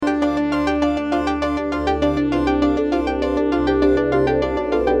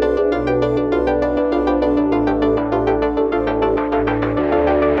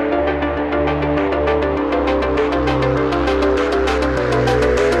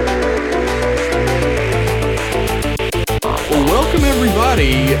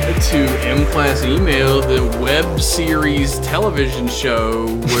everybody to M-Class Email, the web series television show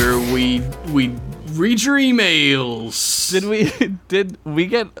where we read your emails. Did we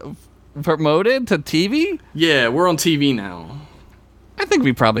get promoted to TV? Yeah, we're on TV now. I think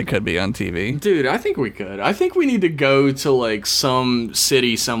we probably could be on TV. Dude, I think we could. I think we need to go to like some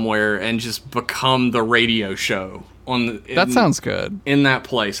city somewhere and just become the radio show. That sounds good. In that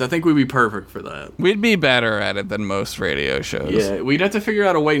place. I think we'd be perfect for that. We'd be better at it than most radio shows. Yeah, we'd have to figure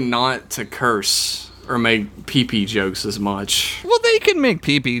out a way not to curse or make pee-pee jokes as much. Well, they can make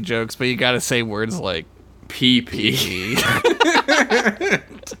pee-pee jokes, but you gotta say words like pee-pee.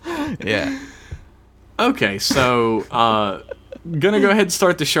 Yeah. Okay, so, gonna go ahead and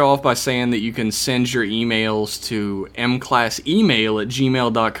start the show off by saying that you can send your emails to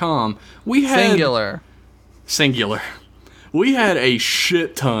mclassemail@gmail.com. We had... Singular. We had a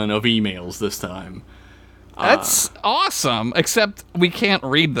shit ton of emails this time. That's awesome, except we can't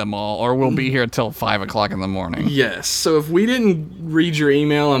read them all, or we'll be here till 5 o'clock in the morning. Yes, so if we didn't read your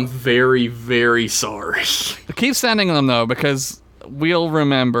email, I'm very, very sorry. Keep sending them, though, because we'll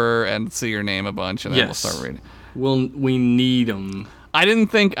remember and see your name a bunch, and then we'll start reading. We need them. I didn't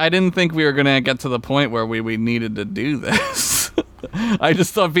think we were gonna get to the point where we needed to do this. I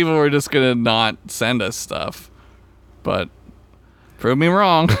just thought people were just gonna not send us stuff, but prove me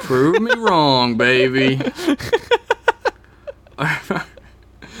wrong. Prove me wrong, baby.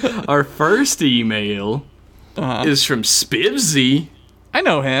 Our first email is from Spivsy. I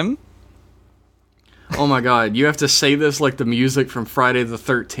know him. Oh my god, you have to say this like the music from Friday the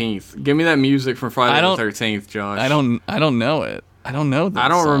 13th. Give me that music from Friday the 13th, Josh. I don't know it. I don't know that. I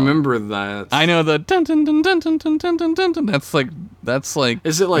don't song. remember that. I know the dun dun dun dun dun dun dun dun dun. That's like.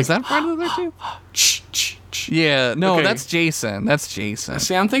 Is it like? Is that Friday the 13th? Yeah. No, okay. That's Jason. That's Jason.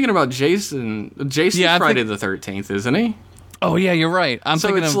 See, I'm thinking about Jason. Jason's Friday the 13th, isn't he? Oh yeah, you're right. I'm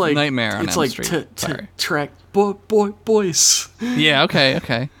thinking of like, Nightmare on Elm Street. It's like track boys. Yeah.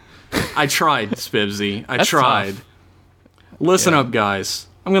 Okay. I tried, Spivsy. I tried. Tough. Listen up, guys.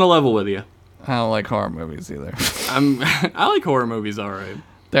 I'm gonna level with you. I don't like horror movies either. I like horror movies, all right.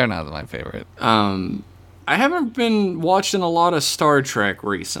 They're not my favorite. I haven't been watching a lot of Star Trek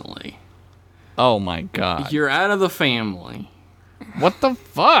recently. Oh my god. You're out of the family. What the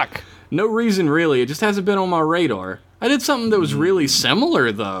fuck? No reason really. It just hasn't been on my radar. I did something that was really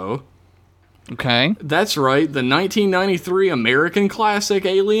similar though. Okay. That's right, the 1993 American classic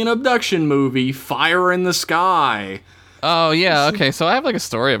alien abduction movie, Fire in the Sky. Oh, yeah, okay, so I have, like, a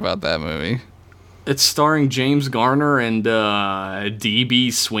story about that movie. It's starring James Garner and, D.B.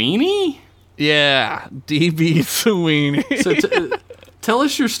 Sweeney? Yeah, D.B. Sweeney. So tell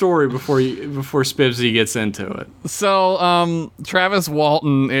us your story before Spivsy gets into it. So, Travis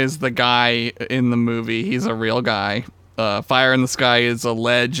Walton is the guy in the movie. He's a real guy. Fire in the Sky is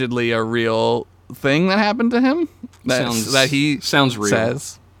allegedly a real thing that happened to him. Sounds real.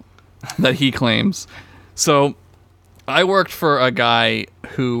 Says that he claims. So I worked for a guy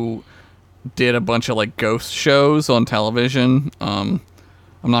who did a bunch of like ghost shows on television. I'm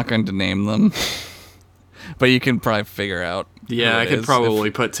not going to name them, but you can probably figure out. Yeah, I could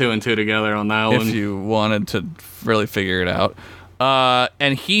probably put two and two together on that one if you wanted to really figure it out.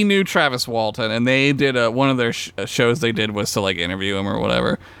 And he knew Travis Walton, and they did one of their shows they did was to like interview him or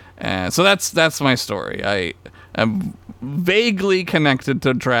whatever. And so that's my story. I am vaguely connected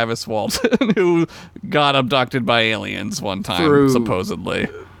to Travis Walton, who got abducted by aliens one time, supposedly.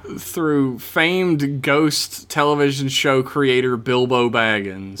 Through famed ghost television show creator Bilbo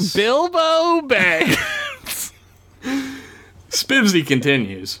Baggins. Bilbo Baggins! Spivsy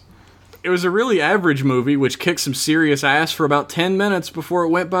continues. It was a really average movie, which kicked some serious ass for about 10 minutes before it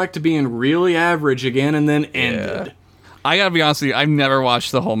went back to being really average again and then ended. Yeah. I gotta be honest with you, I've never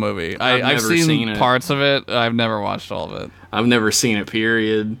watched the whole movie. I've seen parts of it. I've never watched all of it. I've never seen it,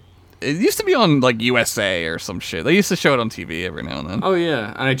 period. It used to be on, like, USA or some shit. They used to show it on TV every now and then. Oh,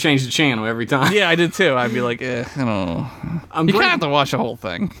 yeah. And I changed the channel every time. Yeah, I did, too. I'd be like, I don't know. You kind of have to watch the whole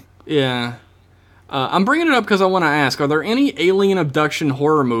thing. Yeah. I'm bringing it up because I want to ask, are there any alien abduction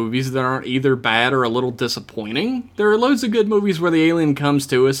horror movies that aren't either bad or a little disappointing? There are loads of good movies where the alien comes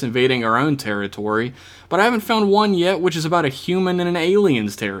to us invading our own territory, but I haven't found one yet which is about a human in an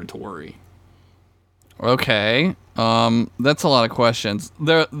alien's territory. Okay. That's a lot of questions.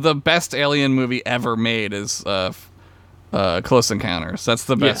 The best alien movie ever made is Close Encounters. That's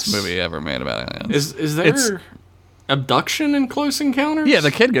the best movie ever made about aliens. Is there abduction in Close Encounters? Yeah, the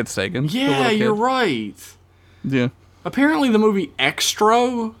kid gets taken. Yeah, you're right. Yeah. Apparently the movie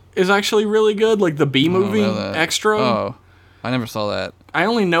Extra is actually really good, like the B movie Extra. Oh, I never saw that. I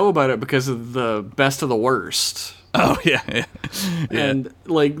only know about it because of the Best of the Worst. Oh yeah. And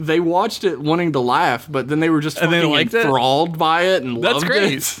like they watched it wanting to laugh, but then they were just fucking enthralled by it and loved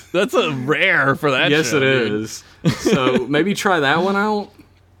great. it. That's a rare for that. Yes, show, it dude. is. So maybe try that one out.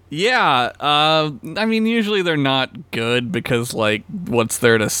 Yeah, I mean, usually they're not good because, like, what's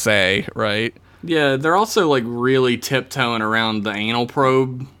there to say, right? Yeah, they're also, like, really tiptoeing around the anal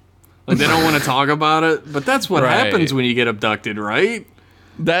probe. Like, they don't want to talk about it, but that's what happens when you get abducted, right?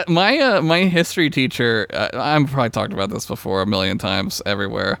 That my history teacher, I've probably talked about this before a million times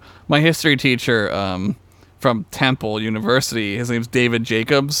everywhere. My history teacher from Temple University, his name's David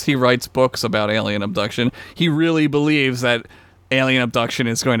Jacobs. He writes books about alien abduction. He really believes that alien abduction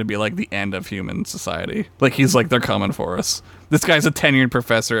is going to be like the end of human society. Like, he's like, they're coming for us. This guy's a tenured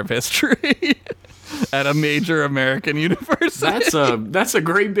professor of history at a major American university. That's a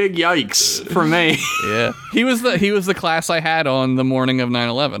great big yikes for me. Yeah. He was the class I had on the morning of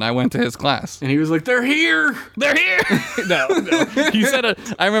 9/11. I went to his class. And he was like, they're here. They're here. No.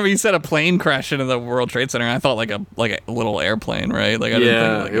 I remember he said a plane crashed into the World Trade Center, and I thought like a little airplane, right? Like, I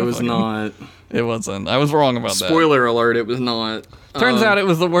didn't think it was not. It wasn't. I was wrong about that. Spoiler alert, it was not. Turns out it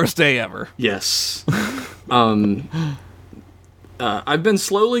was the worst day ever. Yes. I've been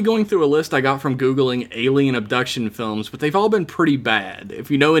slowly going through a list I got from Googling alien abduction films, but they've all been pretty bad.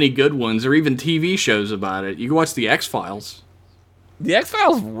 If you know any good ones, or even TV shows about it, you can watch The X-Files. The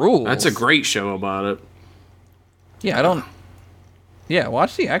X-Files rules. That's a great show about it. Yeah,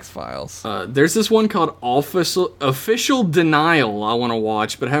 watch The X-Files. There's this one called Official Denial I want to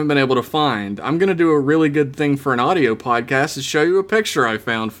watch, but haven't been able to find. I'm going to do a really good thing for an audio podcast and show you a picture I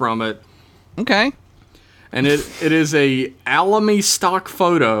found from it. Okay. And it is a Alamy stock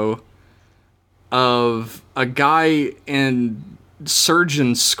photo of a guy in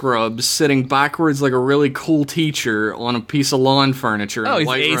surgeon scrubs sitting backwards like a really cool teacher on a piece of lawn furniture. Oh, in a he's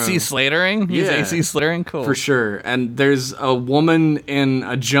white AC room. Slatering? He's Yeah. AC Slatering? Cool. For sure. And there's a woman in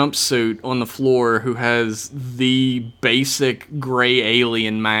a jumpsuit on the floor who has the basic gray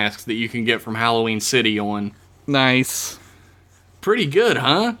alien mask that you can get from Halloween City on. Nice. Pretty good,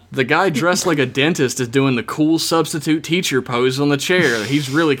 huh? The guy dressed like a dentist is doing the cool substitute teacher pose on the chair. He's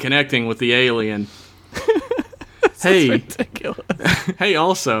really connecting with the alien. Hey, Ridiculous. hey,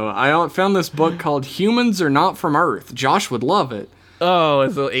 also, I found this book called Humans Are Not From Earth. Josh would love it. Oh,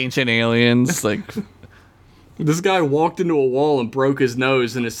 it's the ancient aliens. Like, This guy walked into a wall and broke his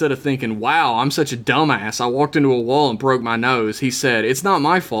nose, and instead of thinking, wow, I'm such a dumbass, I walked into a wall and broke my nose, he said, it's not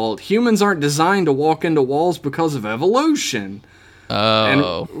my fault. Humans aren't designed to walk into walls because of evolution.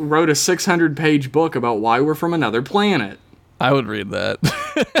 oh, And wrote a 600-page book about why we're from another planet. I would read that.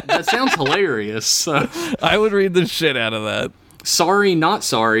 That sounds hilarious. I would read the shit out of that. Sorry, not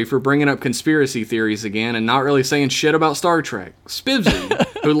sorry for bringing up conspiracy theories again and not really saying shit about Star Trek.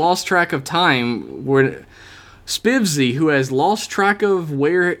 Spivsy, who lost track of time, Spivsy, who has lost track of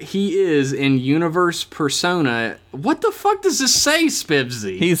where he is in universe persona. What the fuck does this say,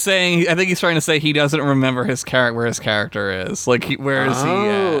 Spivsy? He's saying, I think he's trying to say he doesn't remember where his character is. Like, where is he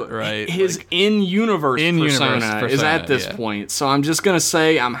at, right? His like, in-universe persona is at this point. So I'm just going to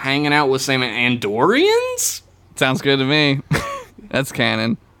say I'm hanging out with some Andorians? Sounds good to me. That's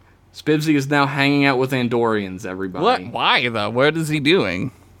canon. Spivsy is now hanging out with Andorians, everybody. What? Why, though? What is he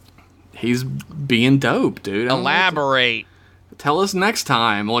doing? He's being dope, dude. Elaborate. Tell us next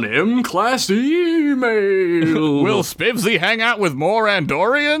time on M-Class Email. Will Spivsy hang out with more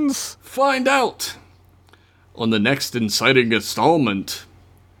Andorians? Find out on the next inciting installment.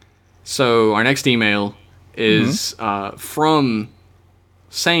 So our next email is from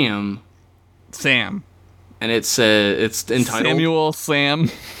Sam. Sam. And it's entitled Samuel Sam.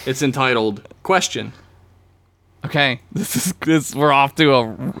 It's entitled Question. Okay, we're off to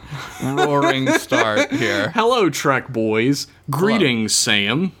a roaring start here. Hello, Trek boys. Greetings,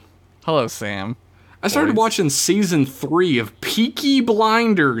 Sam. Hello, Sam. I started watching season 3 of Peaky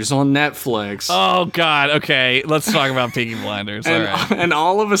Blinders on Netflix. Oh, God. Okay, let's talk about Peaky Blinders. All right. And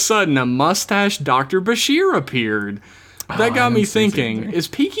all of a sudden, a mustached Dr. Bashir appeared. That got me thinking, is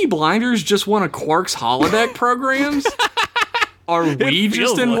Peaky Blinders just one of Quark's holodeck programs? Are we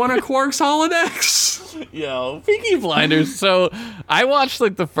just in one of Quark's holodecks? Yo, Peaky Blinders. So I watched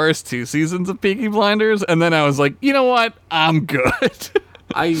like the first 2 seasons of Peaky Blinders, and then I was like, you know what? I'm good.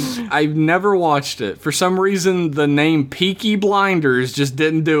 I've never watched it. For some reason, the name Peaky Blinders just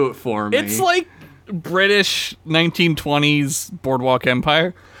didn't do it for me. It's like British 1920s Boardwalk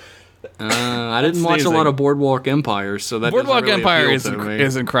Empire. I didn't watch a lot of Boardwalk Empire, so that Boardwalk really Empire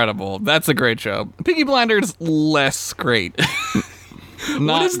is incredible. That's a great show. Peaky Blinders, less great.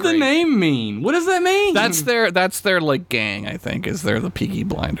 What does the name mean? What does that mean? That's their like gang, I think, is they're the Peaky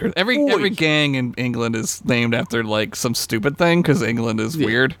Blinders. Every gang in England is named after like some stupid thing because England is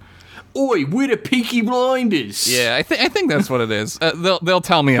weird. Oi, we're the Peaky Blinders. Yeah, I think that's what it is. They'll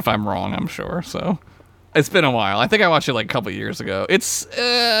tell me if I'm wrong, I'm sure. So it's been a while. I think I watched it like a couple years ago. It's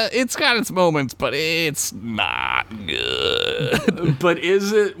got its moments, but it's not good. But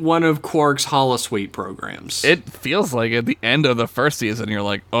is it one of Quark's holosuite programs? It feels like at the end of the first season, you're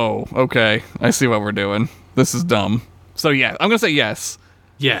like, oh, okay, I see what we're doing. This is dumb. So yeah, I'm gonna say yes.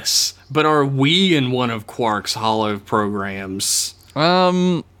 Yes, but are we in one of Quark's holo programs?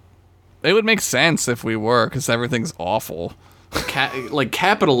 It would make sense if we were, because everything's awful. Like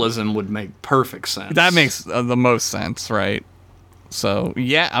capitalism would make perfect sense. That makes the most sense, right? So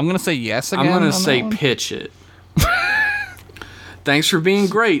yeah, I'm gonna say yes again. I'm gonna say pitch it. Thanks for being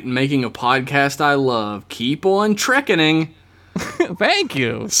great and making a podcast I love. Keep on trekking. Thank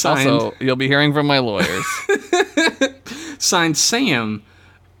you. Signed. Also, you'll be hearing from my lawyers. Signed, Sam,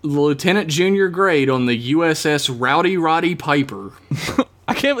 Lieutenant Junior Grade on the USS Rowdy Roddy Piper.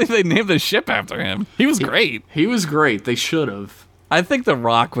 I can't believe they named the ship after him. He was great. He was great. They should have. I think The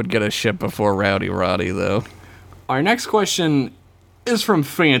Rock would get a ship before Rowdy Roddy, though. Our next question is from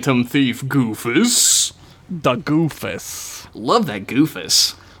Phantom Thief Goofus. The Goofus. Love that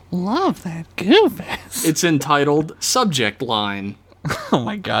Goofus. Love that Goofus. It's entitled Subject Line. Oh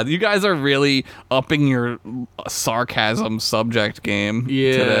my god, you guys are really upping your sarcasm subject game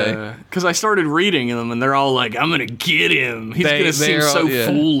today. Because I started reading them and they're all like, I'm going to get him. He's going to seem so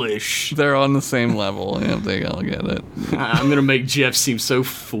foolish. They're on the same level. Yeah, they all get it. I'm going to make Jeff seem so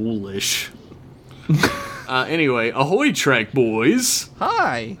foolish. Anyway, ahoy, Trek boys.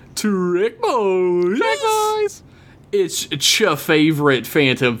 Hi. Trek boys. Trek boys. It's your favorite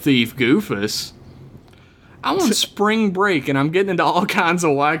Phantom Thief Goofus. I'm on spring break, and I'm getting into all kinds of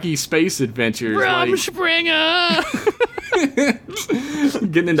wacky space adventures. Springer!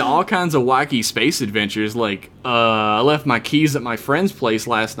 Getting into all kinds of wacky space adventures. Like, I left my keys at my friend's place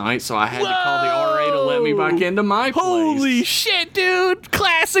last night, so I had to call the RA to let me back into my place. Holy shit, dude!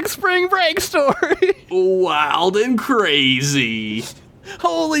 Classic spring break story! Wild and crazy.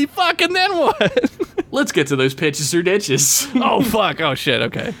 Holy fuck, and then what? Let's get to those pitches or ditches. Oh, fuck. Oh, shit,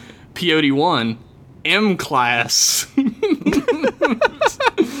 okay. Peyote 1. M-Class.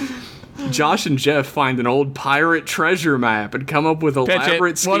 Josh and Jeff find an old pirate treasure map and come up with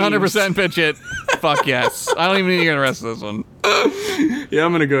elaborate schemes. 100% pitch it. Fuck yes. I don't even need to get the rest of this one. Yeah,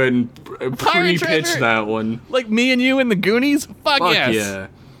 I'm gonna go ahead and pre-pitch that one. Like me and you in the Goonies? Fuck yes. Yeah.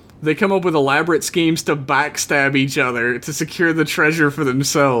 They come up with elaborate schemes to backstab each other to secure the treasure for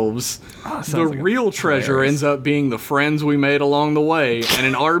themselves. The real treasure ends up being the friends we made along the way and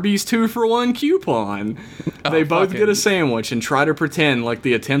an Arby's 2-for-1 coupon. They both get a sandwich and try to pretend like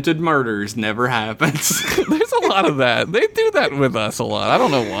the attempted murders never happens. There's a lot of that. They do that with us a lot. I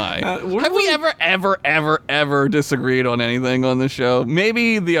don't know why. Have we ever disagreed on anything on the show?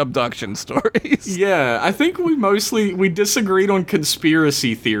 Maybe the abduction stories. Yeah, I think we disagreed on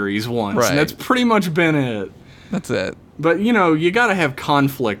conspiracy theories once, right. And that's pretty much been it. That's it. But you know, you gotta have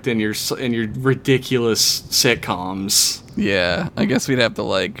conflict in your ridiculous sitcoms. Yeah, I guess we'd have to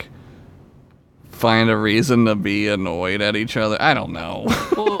like find a reason to be annoyed at each other. I don't know.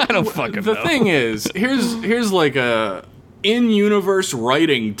 Well, I don't fucking know. The thing is, here's like a in-universe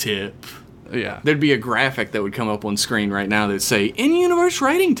writing tip. Yeah. There'd be a graphic that would come up on screen right now that'd say, in-universe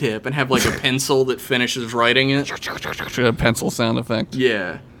writing tip, and have like a pencil that finishes writing it. A pencil sound effect.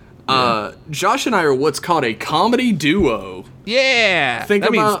 Yeah. Josh and I are what's called a comedy duo. Yeah!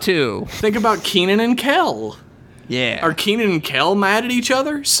 That means two. Think about Keenan and Kel. Yeah. Are Keenan and Kel mad at each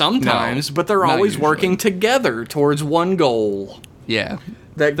other? Sometimes, but they're always working together towards one goal. Yeah.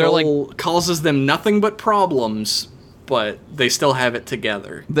 That goal causes them nothing but problems, but they still have it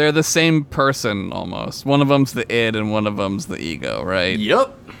together. They're the same person, almost. One of them's the id and one of them's the ego, right?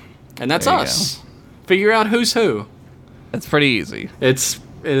 Yep. And that's us. Figure out who's who. It's pretty easy. It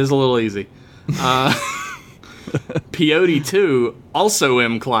is a little easy. Peyote 2, also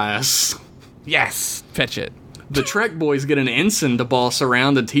M-Class. Yes! Pitch it. The Trek boys get an ensign to boss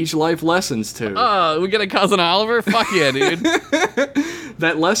around and teach life lessons to. Oh, we get a Cousin Oliver? Fuck yeah, dude.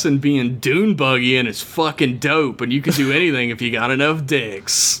 That lesson being dune buggy and is fucking dope, and you can do anything if you got enough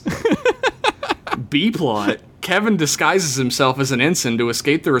dicks. B-plot. Kevin disguises himself as an ensign to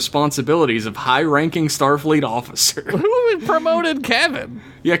escape the responsibilities of high-ranking Starfleet officer. Who promoted Kevin?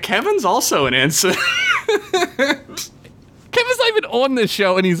 Yeah, Kevin's also an ensign. Kevin's not even on this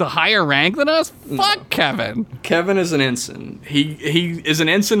show, and he's a higher rank than us? Fuck Kevin. Kevin is an ensign. He is an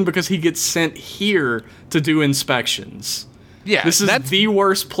ensign because he gets sent here to do inspections. Yeah, This is the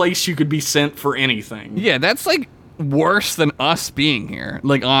worst place you could be sent for anything. Yeah, that's like worse than us being here.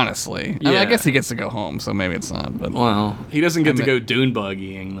 Like, honestly. I mean, I Yeah. guess he gets to go home, so maybe it's not. But Well, he doesn't get to go dune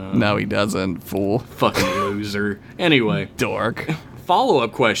buggying, though. no, he doesn't. Fool. Fucking loser. Anyway, Dork.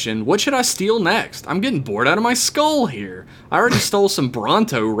 follow-up question. What should I steal next? I'm getting bored out of my skull here. I already stole some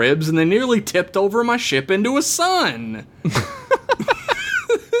Bronto ribs and they nearly tipped over my ship into a sun.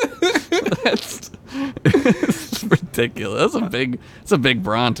 It's ridiculous. It's a big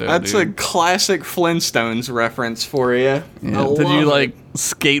Bronto. That's dude. a classic Flintstones reference for you. Yeah. Did you like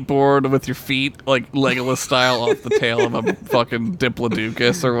skateboard with your feet, like Legolas style, off the tail of a fucking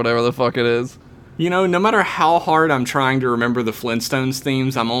Diplodocus or whatever the fuck it is? You know, no matter how hard I'm trying to remember the Flintstones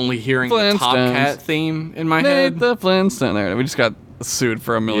themes, I'm only hearing the Top Cat theme in my head. The Flintstones. There, we just got sued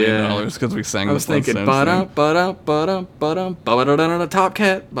for $1 million Yeah. because we sang I was the thinking, Top Cat. I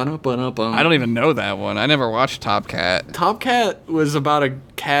don't even know that one. I never watched Top Cat. Top Cat was about a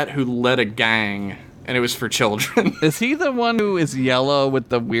cat who led a gang, and it was for children. Is he the one who is yellow with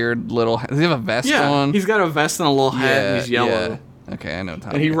the weird little... Does he have a vest Yeah, on? he's got a vest and a little hat, and he's yellow. Yeah. Okay, I know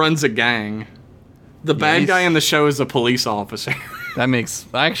Top And he Cat. runs a gang. The bad he's- guy in the show is a police officer. That makes...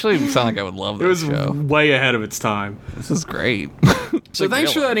 I actually sound like I would love It this was show. way ahead of its time. This is great. So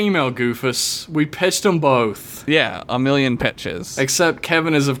thanks for that email, Goofus. We pitched them both. Yeah, 1 million pitches. Except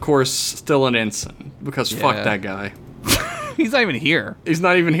Kevin is, of course, still an ensign. Because fuck Yeah. that guy. He's not even here. He's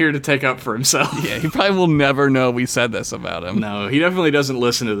not even here to take up for himself. Yeah, he probably will never know we said this about him. No, he definitely doesn't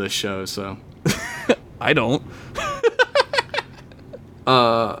listen to this show, so. I don't.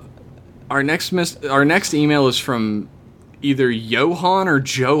 Our next email is from either Johan or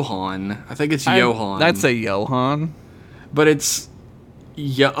Johan. I think it's Johan. That's a Johan. But it's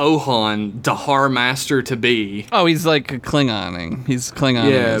Johan, Dahar Master to be. Oh, he's like a Klingoning. He's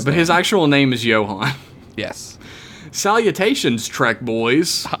Klingon. Yeah, but his actual name is Johan. Yes. Salutations, Trek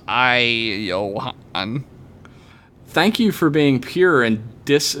boys. Johan. Thank you for being pure and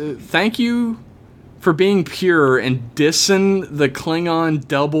Thank you for being pure and dissing the Klingon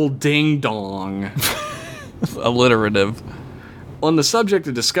double ding dong. Alliterative. On the subject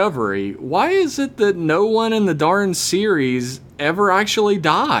of Discovery, why is it that no one in the darn series ever actually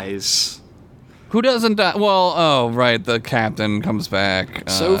dies? Who doesn't die? Well, oh, right, the captain comes back.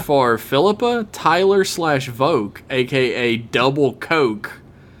 So far, Philippa, Tyler / Voke, aka Double Coke,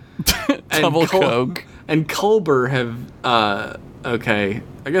 and Double Coke. and Culber have, okay,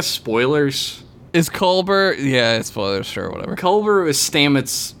 I guess spoilers. Is Culber? Yeah, spoilers, sure, whatever. Culber is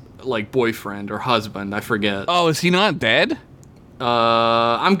Stamets' like boyfriend or husband, I forget. Oh, is he not dead?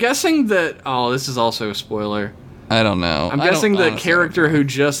 I'm guessing that. Oh, this is also a spoiler. I don't know. I'm guessing that character who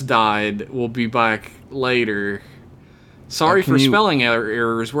just died will be back later. Sorry for spelling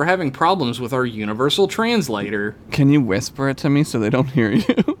errors. We're having problems with our universal translator. Can you whisper it to me so they don't hear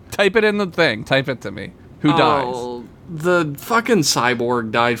you? Type it in the thing. Type it to me. Who dies? The fucking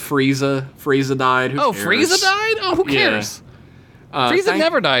cyborg died. Frieza. Frieza died. Who cares? Frieza died? Oh, who cares? Frieza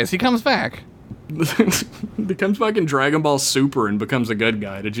never dies. He comes back. He comes back in Dragon Ball Super and becomes a good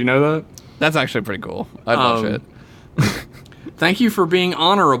guy. Did you know that? That's actually pretty cool. I'd watch it. Thank you for being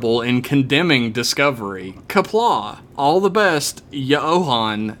honorable in condemning Discovery. Kapla. All the best,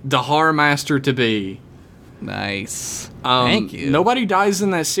 Johan, Dahar Master to be. Nice. Thank you. Nobody dies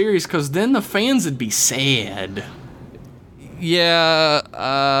in that series because then the fans would be sad. Yeah,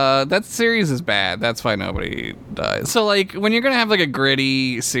 that series is bad. That's why nobody dies. So, like, when you're gonna have, like, a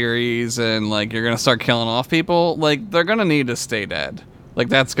gritty series and, like, you're gonna start killing off people, like, they're gonna need to stay dead. Like,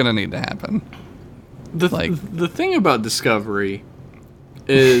 that's gonna need to happen. The thing about Discovery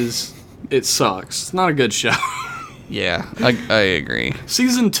is it sucks. It's not a good show. Yeah, I agree.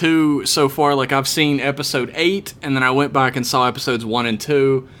 Season 2 so far, like, I've seen episode 8, and then I went back and saw episodes 1 and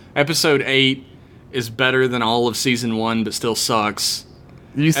 2. Episode 8 is better than all of season 1, but still sucks.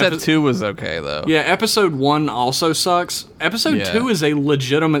 You said 2 was okay, though. Yeah, episode 1 also sucks. Episode 2 is a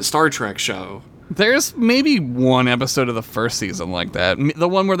legitimate Star Trek show. There's maybe one episode of the first season like that. The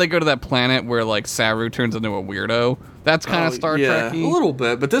one where they go to that planet where, like, Saru turns into a weirdo. That's kind of Star Trek-y. A little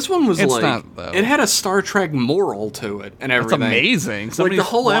bit, but this one was It's like... not, though. It had a Star Trek moral to it and everything. That's amazing. Somebody the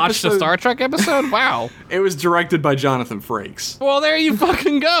whole watched episode- a Star Trek episode? Wow. It was directed by Jonathan Frakes. Well, there you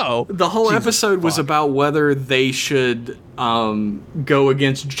fucking go. The whole episode was about whether they should go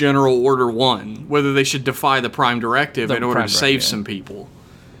against General Order 1, whether they should defy the Prime Directive in order to save some people.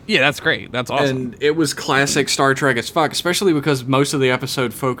 Yeah, that's great. That's awesome. And it was classic Star Trek as fuck, especially because most of the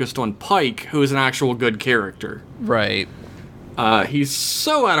episode focused on Pike, who is an actual good character. Right. He's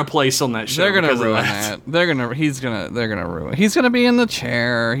so out of place on that show. They're gonna because of ruin that. They're gonna ruin. He's gonna be in the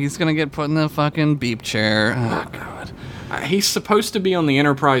chair. He's gonna get put in the fucking beep chair. Oh god. He's supposed to be on the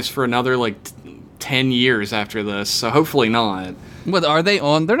Enterprise for another, 10 years after this, so hopefully not. But are they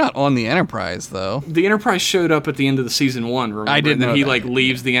on? They're not on the Enterprise, though. The Enterprise showed up at the end of the season 1, remember? I didn't know he, that.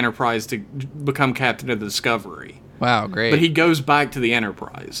 leaves the Enterprise to become captain of the Discovery. Wow, great. But he goes back to the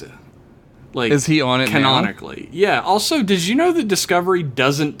Enterprise. Is he on it canonically? now? Yeah. Also, did you know that Discovery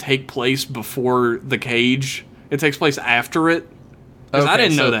doesn't take place before The Cage? It takes place after it? Because I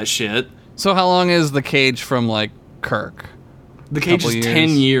didn't know that shit. So how long is The Cage from, Kirk? The Cage is 10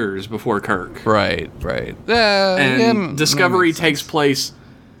 years before Kirk. Right. And Discovery takes place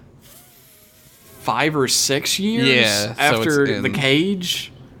 5 or 6 years after The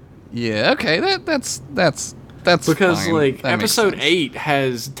Cage. Yeah, okay. That's because fine. episode 8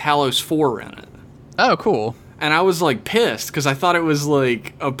 has Talos 4 in it. Oh, cool. And I was pissed because I thought it was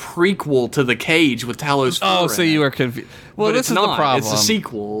a prequel to The Cage with Talos 4. Oh, so you were confused. Well, but this is not. the problem. It's a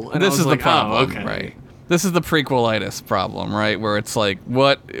sequel. And This is the problem, okay. right? This is the prequelitis problem, right? Where it's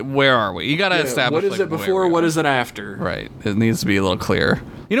where are we? You got to establish what is it before, what is it after? Right. It needs to be a little clear.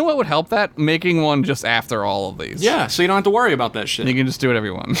 You know what would help that? Making one just after all of these. Yeah, so you don't have to worry about that shit. You can just do whatever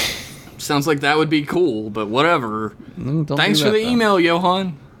you want. Sounds like that would be cool, but whatever. Thanks do for that, the email,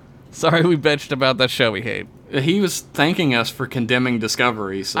 Johan. Sorry we bitched about that show we hate. He was thanking us for condemning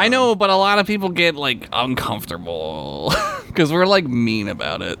Discovery. So. I know, but a lot of people get uncomfortable because we're mean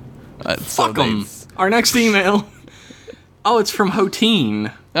about it. Fuck them. Our next email. Oh, it's from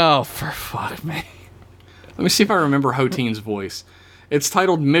Hoteen. Oh, for fuck me. Let me see if I remember Hoteen's voice. It's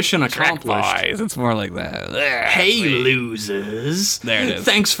titled Mission Accomplished. It's more like that. Hey, losers. There it is.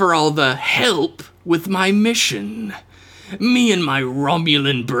 Thanks for all the help with my mission. Me and my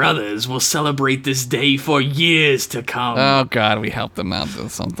Romulan brothers will celebrate this day for years to come. Oh, God, we helped them out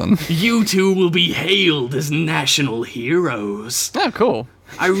with something. You two will be hailed as national heroes. Oh, cool.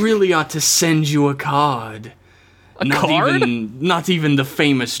 I really ought to send you a card. Not even the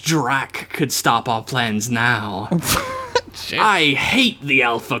famous Drac could stop our plans now. I hate the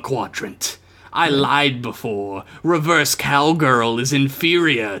Alpha Quadrant. I lied before. Reverse Cowgirl is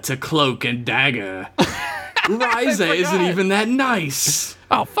inferior to Cloak and Dagger. Ryza isn't even that nice.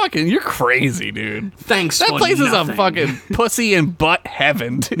 Oh, fucking, you're crazy, dude. Thanks that for place nothing. Is a fucking pussy and butt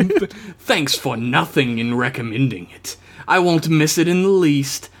heaven, dude. Thanks for nothing in recommending it. I won't miss it in the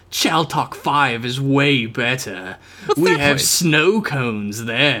least. Chaltok 5 is way better. We have snow cones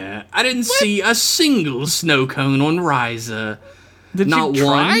there. I didn't see a single snow cone on Ryza. Did you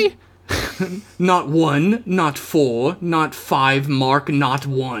try? Not 1, not 4, not 5 mark, not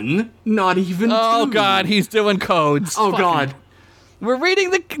 1, not even 2. Oh, God, he's doing codes. Oh, God. We're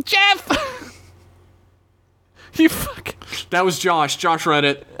reading the... Jeff! You fucking... That was Josh. Josh read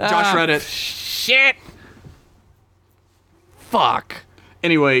it. Josh read it. Shit! Fuck.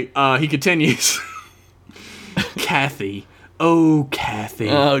 Anyway, he continues. Kathy. Oh, Kathy.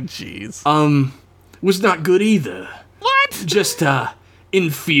 Oh, jeez. Was not good either. What? Just,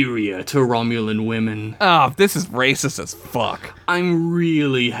 inferior to Romulan women. Oh, this is racist as fuck. I'm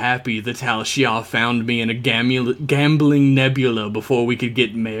really happy that Tal Shia found me in a gambling nebula before we could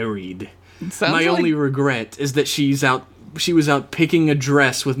get married. My only regret is that she was out picking a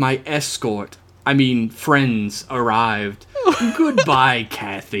dress with my escort. Friends arrived. Goodbye,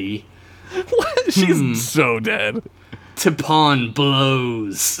 Kathy. What? She's so dead. Tapon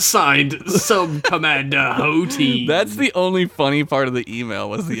blows. Signed, Sub-Commander Hoti. That's the only funny part of the email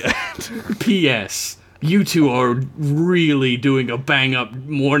was the end. P.S. You two are really doing a bang-up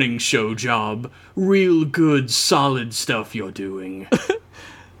morning show job. Real good, solid stuff you're doing.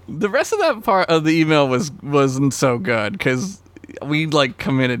 The rest of that part of the email wasn't so good, because we,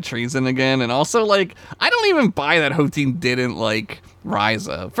 committed treason again, and also, I don't even buy that Hoteen didn't like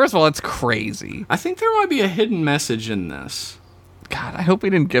Ryza. First of all, it's crazy. I think there might be a hidden message in this. God, I hope we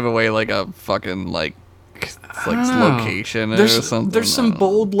didn't give away, a fucking, location or something. There's some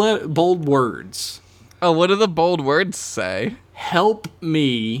bold words. Oh, what do the bold words say? Help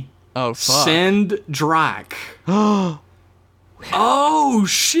me. Oh, fuck. Send Drac. Oh,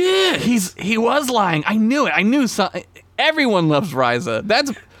 shit! He was lying. I knew it. I knew everyone loves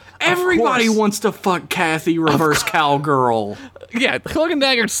Ryza. Everybody wants to fuck Kathy, reverse cowgirl. Yeah, Cloak and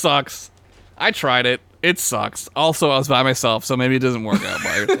Dagger sucks. I tried it. It sucks. Also, I was by myself, so maybe it doesn't work out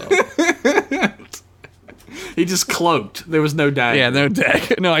by yourself. He just cloaked. There was no dagger. Yeah, no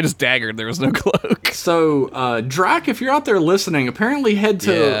dagger. No, I just daggered. There was no cloak. So, Drac, if you're out there listening, apparently head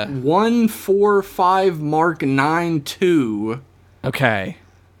to 145 Mark 92. Okay.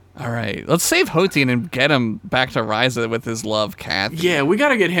 All right, let's save Hoteen and get him back to Ryza with his love, Kathy. Yeah, we got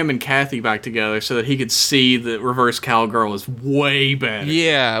to get him and Kathy back together so that he could see that Reverse Cowgirl is way better.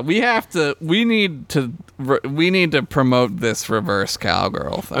 Yeah, we need to promote this Reverse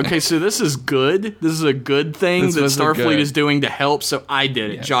Cowgirl thing. Okay, so this is good. This is a good thing that Starfleet is doing to help, so I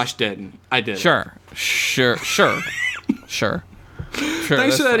did it. Yes. Josh didn't. I did it. Sure. Thanks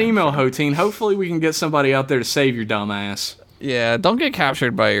for that email, Hoteen. Hopefully we can get somebody out there to save your dumb ass. Yeah, don't get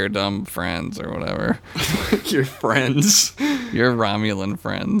captured by your dumb friends or whatever. Your friends. Your Romulan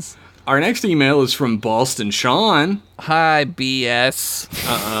friends. Our next email is from Boston Sean. Hi, BS.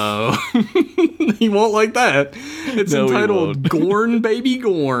 Uh-oh. He won't like that. It's entitled Gorn Baby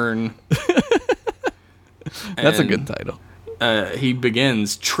Gorn. That's a good title. He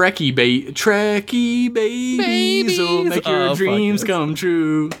begins, Trekkie babies will make your dreams come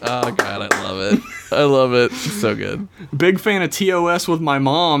true. Oh, God, I love it. I love it. It's so good. Big fan of TOS with my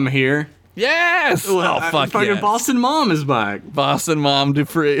mom here. Yes! Fucking Boston Mom is back. Boston Mom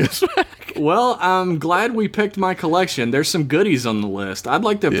Dupree is back. Well, I'm glad we picked my collection. There's some goodies on the list. I'd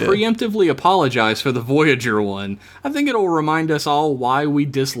like to preemptively apologize for the Voyager one. I think it'll remind us all why we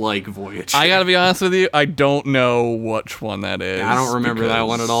dislike Voyager. I gotta be honest with you, I don't know which one that is. I don't remember that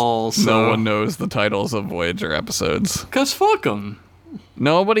one at all. So. No one knows the titles of Voyager episodes. 'Cause fuck them.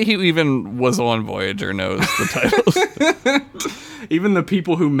 Nobody who even was on Voyager knows the titles. Even the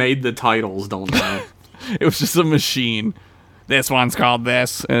people who made the titles don't know. It was just a machine. This one's called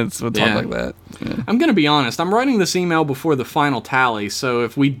this, and it's talk like that. Yeah. I'm going to be honest. I'm writing this email before the final tally, so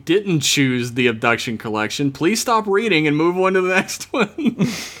if we didn't choose the abduction collection, please stop reading and move on to the next one.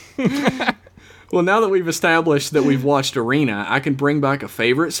 Well, now that we've established that we've watched Arena, I can bring back a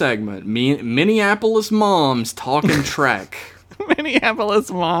favorite segment, Minneapolis Moms Talking Trek. Minneapolis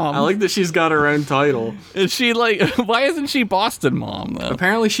Mom. I like that she's got her own title. Is she why isn't she Boston Mom, though?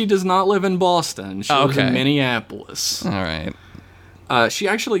 Apparently she does not live in Boston. She lives in Minneapolis. All right. She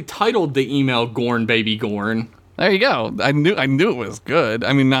actually titled the email Gorn Baby Gorn. There you go. I knew it was good.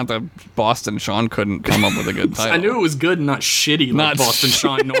 I mean, not that Boston Sean couldn't come up with a good title. I knew it was good and not shitty like Boston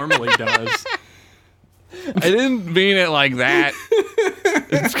Sean normally does. I didn't mean it like that.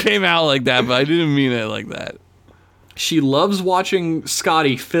 It came out like that, but I didn't mean it like that. She loves watching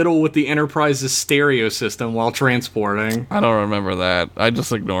Scotty fiddle with the Enterprise's stereo system while transporting. I don't remember that. I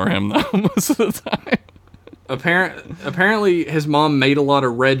just ignore him though most of the time. Apparently, his mom made a lot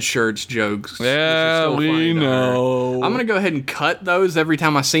of red shirts jokes. Yeah, we know. I'm going to go ahead and cut those every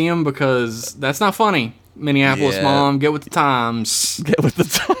time I see them because that's not funny. Minneapolis Mom, get with the times. Get with the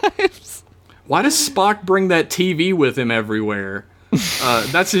times. Why does Spock bring that TV with him everywhere?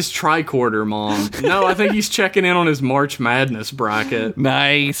 That's his tricorder, Mom. No, I think he's checking in on his March Madness bracket.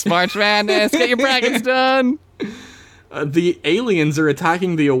 Nice. March Madness. Get your brackets done. The aliens are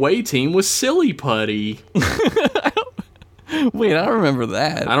attacking the away team with silly putty. Wait, I don't remember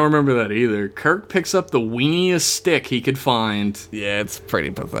that. I don't remember that either. Kirk picks up the weeniest stick he could find. Yeah, it's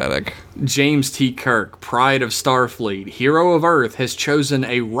pretty pathetic. James T. Kirk, pride of Starfleet, hero of Earth, has chosen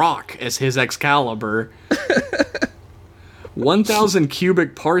a rock as his Excalibur. 1,000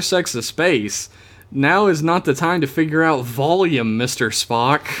 cubic parsecs of space. Now is not the time to figure out volume, Mr.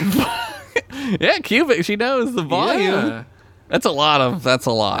 Spock. Yeah, cubic. She knows the volume. Yeah. That's a lot of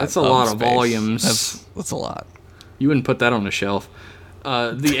volumes. That's a lot. You wouldn't put that on a shelf.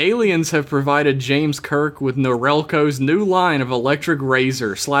 The aliens have provided James Kirk with Norelco's new line of electric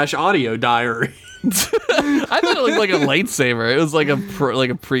razor / audio diary. I thought it looked like a lightsaber. It was like a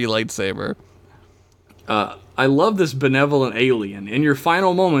pre-lightsaber. I love this benevolent alien. In your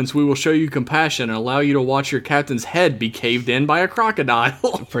final moments, we will show you compassion and allow you to watch your captain's head be caved in by a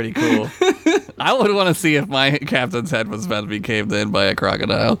crocodile. Pretty cool. I would want to see if my captain's head was about to be caved in by a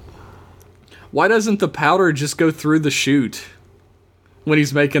crocodile. Why doesn't the powder just go through the chute when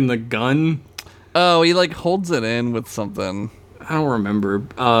he's making the gun? Oh, he holds it in with something. I don't remember.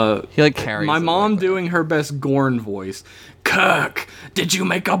 He carries my it mom doing her best Gorn voice. Kirk, did you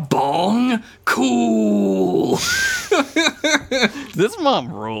make a bong? Cool. This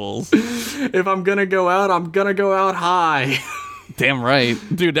mom rules. If I'm gonna go out, I'm gonna go out high. Damn right.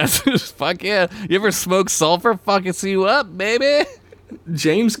 Dude, that's just fuck yeah. You ever smoke sulfur? Fucking see you up, baby.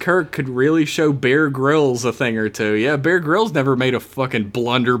 James Kirk could really show Bear Grylls a thing or two. Yeah, Bear Grylls never made a fucking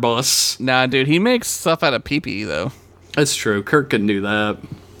blunderbuss. Nah, dude, he makes stuff out of pee-pee, though. That's true. Kirk could do that.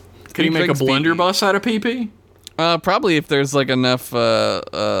 Could he make a blunderbuss out of pee-pee? Probably if there's enough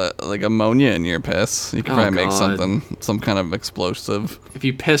ammonia in your piss, you can probably make some kind of explosive. If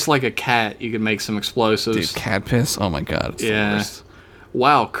you piss like a cat, you can make some explosives. Dude, cat piss? Oh my god, it's the worst.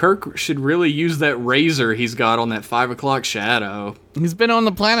 Wow, Kirk should really use that razor he's got on that 5 o'clock shadow. He's been on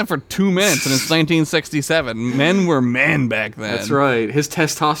the planet for 2 minutes, and it's 1967. Men were men back then. That's right. His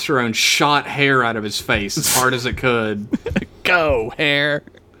testosterone shot hair out of his face as hard as it could. Go, hair.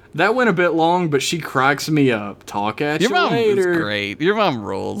 That went a bit long, but she cracks me up. Talk at Your you mom later. is great. Your mom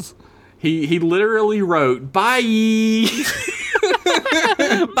rules. He literally wrote, "Bye."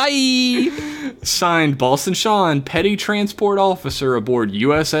 Bye. Signed, Boston Sean, Petty Transport Officer aboard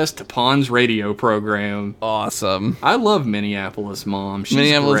USS Tapon's radio program. Awesome. I love Minneapolis Mom. She's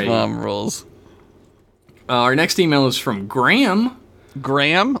Minneapolis great. mom rules. Our next email is from Graham.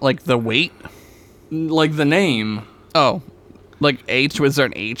 Graham, like the weight? Like the name. Oh, like H? Was there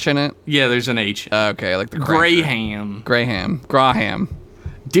an H in it? Yeah, there's an H. Okay, like the cracker. Graham.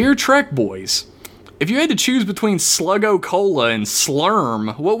 Dear Trek Boys, if you had to choose between Sluggo Cola and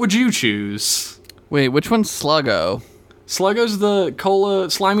Slurm, what would you choose? Wait, which one's Sluggo? Sluggo's the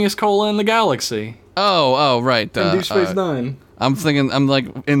slimiest cola in the galaxy. Oh, right. In Deep Space Nine. I'm like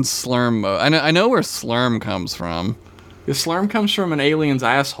in Slurm mode. I know where Slurm comes from. The Slurm comes from an alien's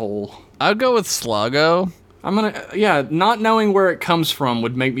asshole. I'd go with Sluggo. Not knowing where it comes from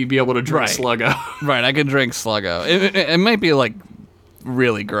would make me be able to drink Right. Sluggo. Right, I could drink Sluggo. It might be like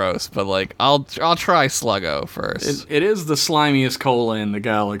really gross, but like I'll try Sluggo first. It is the slimiest cola in the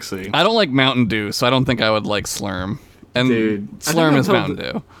galaxy. I don't like Mountain Dew, so I don't think I would like Slurm. And Dude, Slurm is Mountain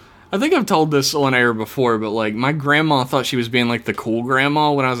Dew. I think I've told this on air before, but like my grandma thought she was being like the cool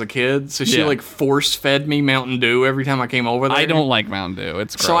grandma when I was a kid, so she Yeah. like force fed me Mountain Dew every time I came over there. I don't like Mountain Dew.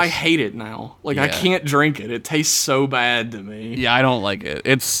 It's gross. So I hate it now. Like I Yeah. can't drink it. It tastes so bad to me. Yeah, I don't like it.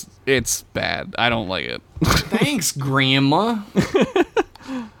 It's bad. I don't like it. Thanks, Grandma.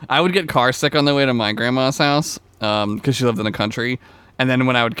 I would get car sick on the way to my grandma's house because she lived in the country. And then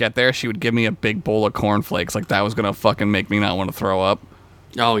when I would get there, she would give me a big bowl of cornflakes. Like that was going to fucking make me not want to throw up.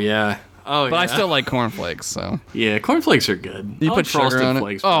 Oh yeah. Oh But I still like cornflakes, so. Yeah, cornflakes are good. You I put like sugar Frosted on it?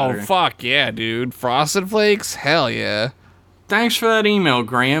 Flakes Oh, better. fuck yeah, dude. Frosted Flakes? Hell yeah. Thanks for that email,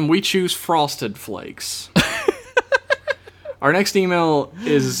 Graham. We choose Frosted Flakes. Our next email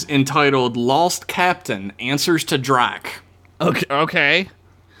is entitled "Lost Captain Answers to Drac." Okay.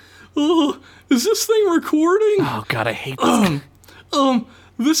 Oh, is this thing recording? Oh, God, I hate this.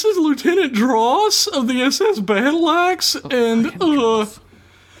 This is Lieutenant Dross of the SS Battle Axe, and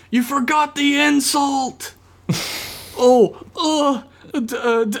you forgot the insult. Double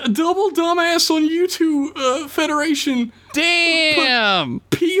dumbass on YouTube Federation. Damn!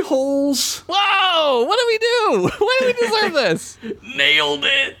 Pee holes. Whoa! What do we do? Why do we deserve this? Nailed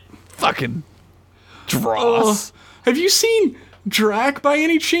it. Fucking dross. Have you seen Drac by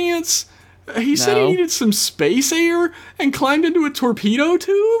any chance? He said he No. needed some space air and climbed into a torpedo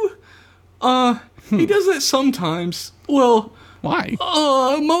tube. He does that sometimes. Well, Why?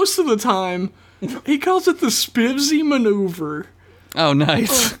 most of the time. He calls it the Spivsy maneuver. Oh,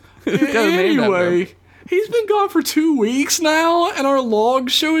 nice. Got a name out there. Anyway, he's been gone for 2 weeks now, and our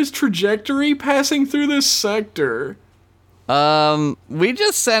logs show his trajectory passing through this sector. We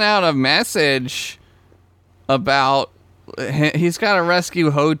just sent out a message about he's got to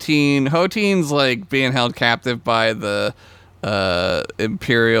rescue Hotine. Hotine's like being held captive by the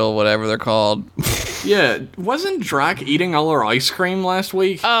Imperial, whatever they're called. Yeah, wasn't Drac eating all our ice cream last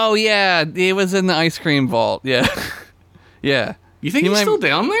week? Oh yeah, it was in the ice cream vault. Yeah, yeah. You think he's still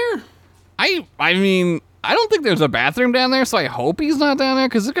down there? I mean, I don't think there's a bathroom down there, so I hope he's not down there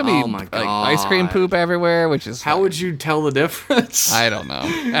because it could be Oh my like ice cream God. poop everywhere, which is How would you tell the difference? I don't know.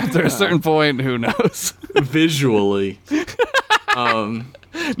 After a certain point, who knows? Visually.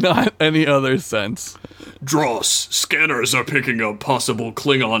 Not any other sense. Dross, scanners are picking up possible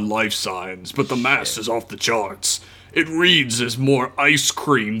Klingon life signs, but the mass is off the charts. It reads as more ice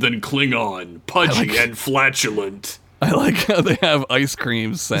cream than Klingon, pudgy and flatulent. I like how they have ice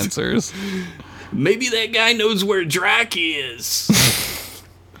cream sensors. Maybe that guy knows where Drac is.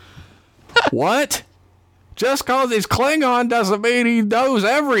 What? Just cause he's Klingon doesn't mean he knows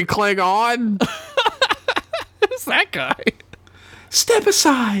every Klingon. Who's that guy? Step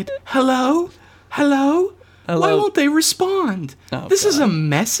aside. Hello? Hello? Why Hello? won't they respond? Oh, This is a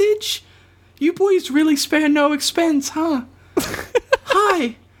message? You boys really spare no expense, huh?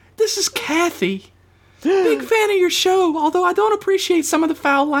 Hi, this is Kathy. Big fan of your show, although I don't appreciate some of the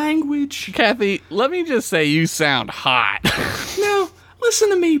foul language. Kathy, let me just say you sound hot. Now, listen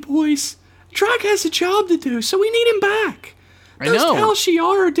to me, boys. Drac has a job to do, so we need him back. I Those know. Tal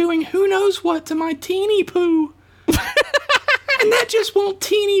Shiar are doing who knows what to my teeny poo. And that just won't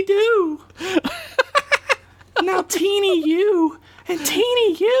teeny do. Now, teeny you, And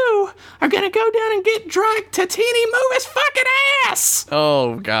Teeny, you are gonna go down and get drunk to Teeny move his fucking ass!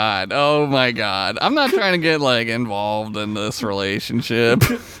 Oh, God. Oh, my God. I'm not trying to get, like, involved in this relationship.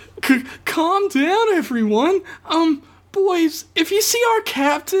 Calm down, everyone. Boys, if you see our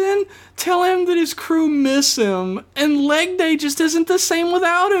captain, tell him that his crew miss him, and leg day just isn't the same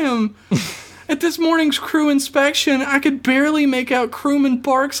without him. At this morning's crew inspection, I could barely make out crewman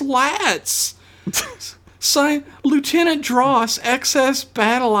Bark's lats. Sign Lieutenant Dross, XS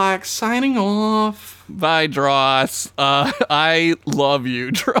Battle Axe, signing off. Bye, Dross. I love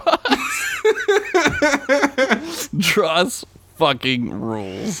you, Dross. Dross fucking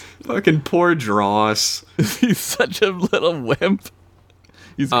rules. Fucking poor Dross. He's such a little wimp.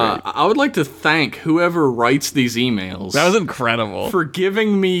 He's great. I would like to thank whoever writes these emails. That was incredible. For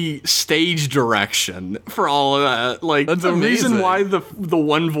giving me stage direction for all of that. Like, That's the reason amazing. why the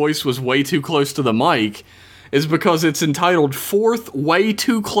one voice was way too close to the mic is because it's entitled Fourth Way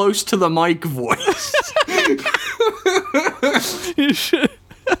Too Close to the Mic Voice. You should.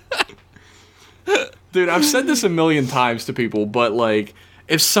 Dude, I've said this a million times to people, but, like,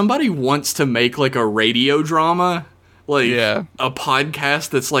 if somebody wants to make, like, a radio drama, like, Yeah. a podcast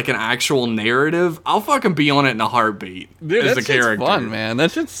that's, like, an actual narrative, I'll fucking be on it in a heartbeat Dude, as that a shit's character. fun, man.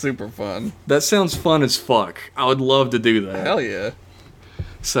 That shit's super fun. That sounds fun as fuck. I would love to do that. Hell yeah.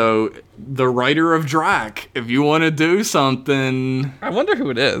 So, the writer of Drac, if you want to do something... I wonder who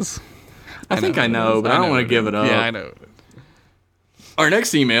it is. I think I know, but I don't want to give it up. Yeah, I know. Our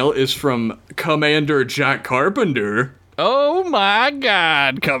next email is from Commander Jack Carpenter. Oh my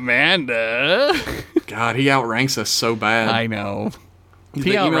God, Commander. God, he outranks us so bad. I know. The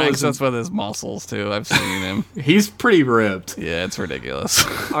He email outranks is- us with his muscles, too. I've seen him. He's pretty ripped. Yeah, it's ridiculous.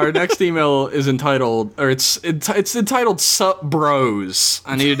 Our next email is entitled, or it's entitled Sup Bros.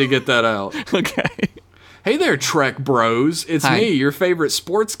 I needed to get that out. Okay. Hey there, Trek Bros. It's Hi. me, your favorite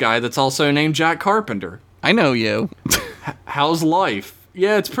sports guy that's also named Jack Carpenter. I know you. How's life?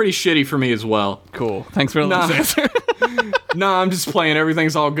 Yeah, it's pretty shitty for me as well. Cool. Thanks for the Nah. answer. Nah, I'm just playing.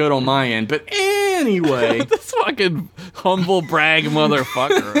 Everything's all good on my end. But anyway, This fucking humble brag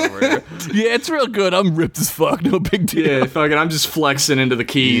motherfucker over here. Yeah, it's real good. I'm ripped as fuck. No big deal. yeah, fucking, I'm just flexing into the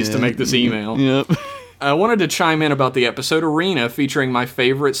keys to Yeah. make this email. Yep. I wanted to chime in about the episode Arena featuring my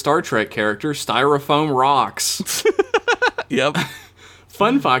favorite Star Trek character, Styrofoam Rocks. Yep.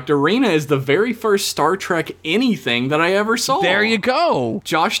 Fun fact, Arena is the very first Star Trek anything that I ever saw. There you go.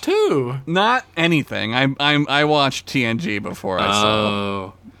 Josh, too. Not anything. I watched TNG before I saw.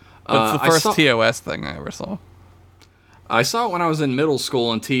 Oh. That's the I first saw- TOS thing I ever saw. I saw it when I was in middle school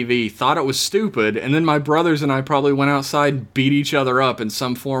on TV, thought it was stupid, and then my brothers and I probably went outside and beat each other up in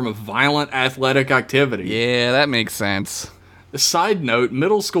some form of violent athletic activity. Yeah, that makes sense. Side note,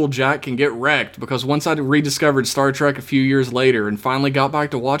 middle school Jack can get wrecked because once I rediscovered Star Trek a few years later and finally got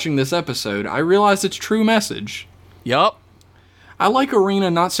back to watching this episode, I realized its true message. Yup. I like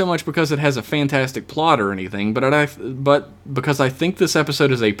Arena not so much because it has a fantastic plot or anything, but because I think this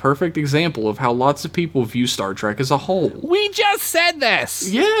episode is a perfect example of how lots of people view Star Trek as a whole. We just said this.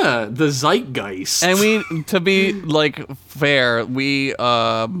 Yeah, the zeitgeist. And we, to be like fair, we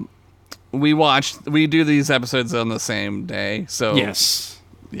do these episodes on the same day. So Yes.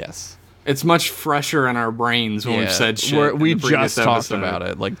 yes. It's much fresher in our brains when we've said shit. We in the previous just talked episode. about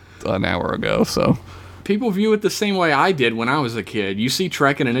it like an hour ago. So People view it the same way I did when I was a kid. You see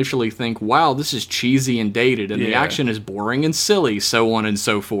Trek and initially think, wow, this is cheesy and dated, and the Yeah. action is boring and silly, so on and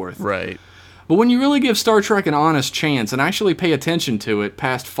so forth. right. But when you really give Star Trek an honest chance and actually pay attention to it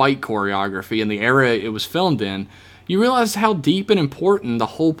past fight choreography and the era it was filmed in, you realize how deep and important the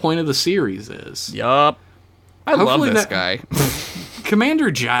whole point of the series is. Yup. I love Hopefully this that- guy. Commander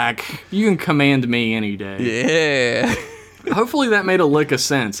Jack, you can command me any day. Yeah. Hopefully that made a lick of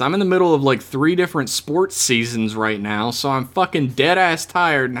sense. I'm in the middle of like 3 different sports seasons right now, so I'm fucking dead-ass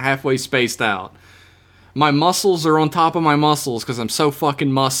tired and halfway spaced out. My muscles are on top of my muscles because I'm so fucking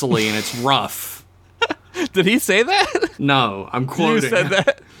muscly and it's rough. Did he say that? No, I'm quoting. You said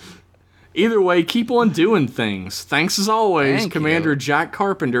that. Either way, keep on doing things. Thanks as always, Thank Commander you. Jack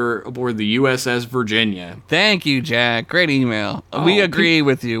Carpenter aboard the USS Virginia. Thank you, Jack. Great email. We agree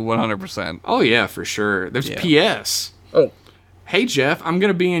with you 100%. Oh yeah, for sure. There's Yeah. PS. Oh. Hey Jeff, I'm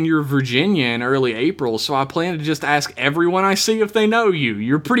gonna be in your Virginia in early April, so I plan to just ask everyone I see if they know you.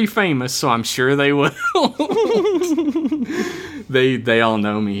 You're pretty famous, so I'm sure they will. They all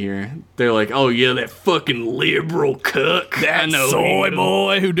know me here. They're like, oh yeah, that fucking liberal cuck. I know him.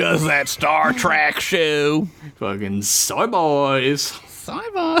 boy who does that Star Trek show. Fucking soy boys. Soy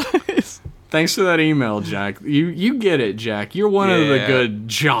boys. Thanks for that email, Jack. You get it, Jack. You're one of the Yeah. good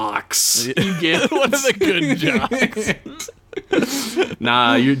jocks. You get it. One of the good jocks.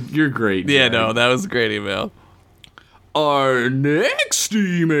 Nah, you're great. Yeah, Jack. no, that was a great email. Our next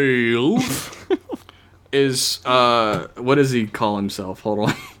email is what does he call himself? Hold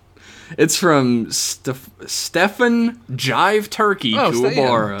on. It's from Stefan Jive Turkey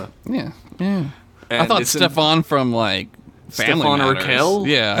Kuwabara. Yeah, yeah. And I thought it's Stefan from like Family Stefan Matters. Raquel?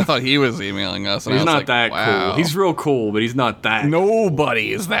 Yeah, I thought he was emailing us. And He's I was not like, that wow. cool. He's real cool, but he's not that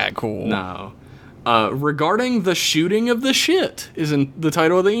Nobody is that cool. No. Regarding the shooting of the shit is in the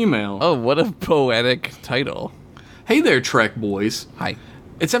title of the email. Oh, what a poetic title. Hey there, Trek boys. Hi.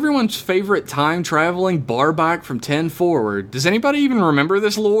 It's everyone's favorite time-traveling bar back from 10 forward. Does anybody even remember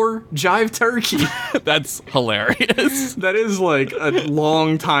this lore? Jive Turkey. That's hilarious. That is like a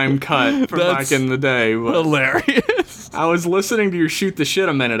long time cut from That's back in the day. But hilarious. I was listening to your Shoot the Shit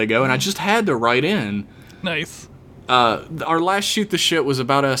a minute ago, and I just had to write in. Nice. Our last Shoot the Shit was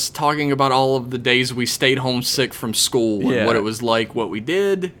about us talking about all of the days we stayed homesick from school and Yeah. what it was like, what we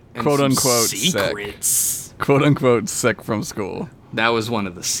did, and Quote, some unquote, secrets. Quote unquote sick from school. That was one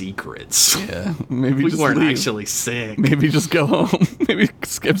of the secrets. Yeah. Maybe We just weren't leave. actually sick. Maybe just go home. Maybe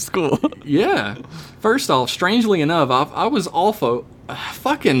skip school. Yeah. First off, strangely enough, I was also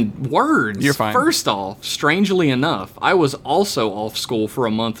fucking words. You're fine. First off, strangely enough, I was also off school for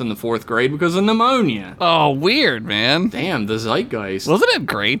a month in the 4th grade because of pneumonia. Oh, weird, man. Damn, the zeitgeist. Wasn't it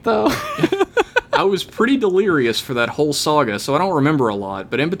great though? I was pretty delirious for that whole saga, so I don't remember a lot.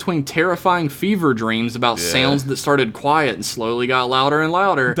 But in between terrifying fever dreams about sounds that started quiet and slowly got louder and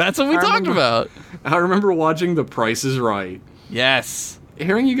louder. That's what we talked about. I remember watching The Price is Right. Yes.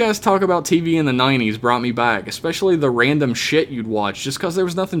 Hearing you guys talk about TV in the 90s brought me back, especially the random shit you'd watch just because there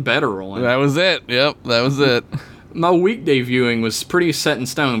was nothing better on. That was it. Yep, that was it. My weekday viewing was pretty set in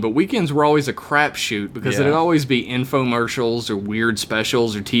stone, but weekends were always a crapshoot because Yeah. it'd always be infomercials or weird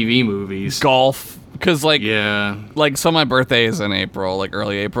specials or TV movies. Golf. Because, like, so my birthday is in April, like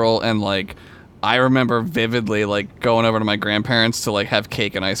early April, and, like, I remember vividly, like, going over to my grandparents to, like, have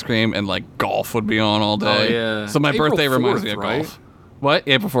cake and ice cream, and, like, golf would be on all day. Oh, yeah. So my April birthday reminds 4th, me of right? golf. What?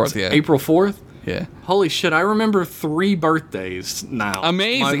 April 4th, yeah. April 4th? Yeah. Holy shit, I remember 3 birthdays now.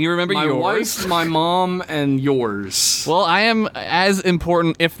 Amazing, you remember my yours? My wife, my mom, and yours. Well, I am as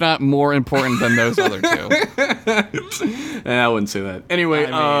important, if not more important, than those other two. I wouldn't say that. Anyway,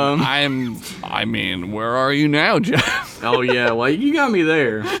 I mean, where are you now, Jeff? Oh, yeah, well, you got me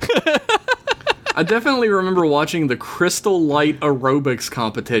there. I definitely remember watching the Crystal Light aerobics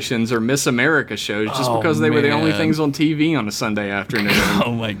competitions or Miss America shows just because they were the only man. things on TV on a Sunday afternoon.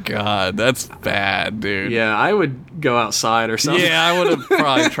 Oh my god, that's bad, dude. Yeah, I would go outside or something. Yeah, I would have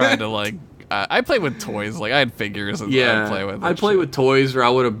probably tried to, like, I played with toys. Like, I had figures and Yeah, I'd play with. I'd play with toys, or I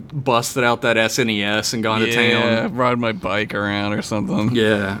would have busted out that SNES and gone to Yeah, town. ride my bike around or something.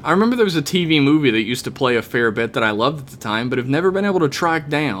 Yeah, I remember there was a TV movie that used to play a fair bit that I loved at the time, but have never been able to track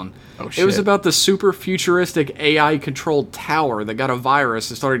down. Oh, It was shit. about the super futuristic AI-controlled tower that got a virus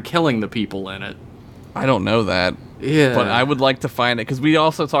and started killing the people in it. I don't know that. Yeah, But I would like to find it, because we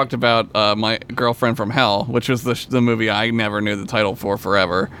also talked about My Girlfriend from Hell, which was the movie I never knew the title for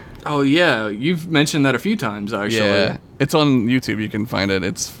forever. Oh yeah, you've mentioned that a few times actually. Yeah, it's on YouTube. You can find it.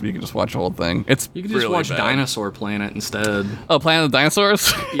 You can just watch the whole thing. It's You can just really watch bad. Dinosaur Planet instead. Oh, Planet of the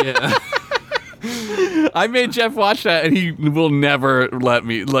Dinosaurs. Yeah. I made Jeff watch that, and he will never let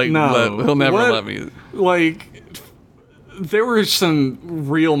me. Like, No. he'll never What? let me. Like, there were some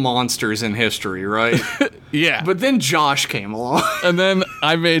real monsters in history, right? Yeah, But then Josh came along. and then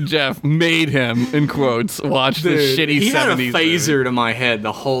I made him in quotes watch the Dude, shitty he had a 70s phaser to my head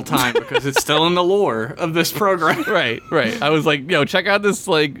the whole time because it's still in the lore of this program. movie. Right. I was like, yo, check out this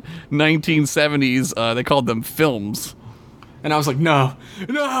like 1970s. They called them films. And I was like, no,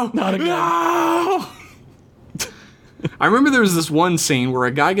 Not again. no. I remember there was this one scene where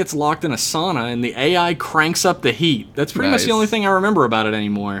a guy gets locked in a sauna and the AI cranks up the heat. That's pretty much the Nice. only thing I remember about it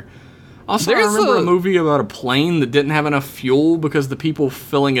anymore. Also, I There's remember a a- movie about a plane that didn't have enough fuel because the people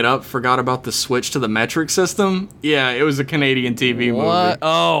filling it up forgot about the switch to the metric system. Yeah, it was a Canadian TV What? movie.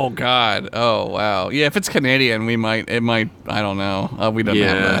 Oh God. Oh wow. Yeah, if it's Canadian, it might. I don't know. We don't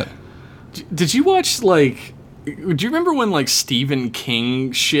have that. Did you watch, like... Do you remember when, like, Stephen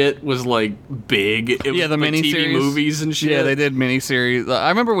King shit was, like, big? It Yeah, was, the like, TV miniseries. movies and shit. Yeah, they did miniseries. I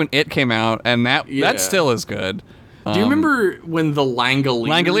remember when It came out, and that Yeah. still is good. Do you remember when the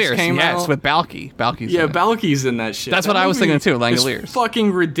Langoliers came out? Yes, with Balky. Balky's in it. Balky's in that shit. That's what I was thinking too, Langoliers. It's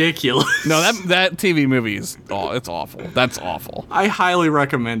fucking ridiculous. No, that TV movie is it's awful. That's awful. I highly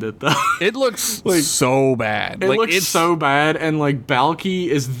recommend it though. It looks so bad. It looks so bad, and like Balky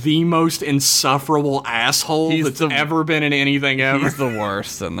is the most insufferable asshole that's ever been in anything ever. He's the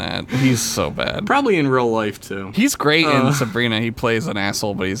worst in that. He's so bad. Probably in real life too. He's great in Sabrina. He plays an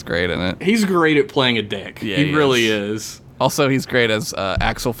asshole, but he's great in it. He's great at playing a dick. Yeah, he really is. Also, he's great as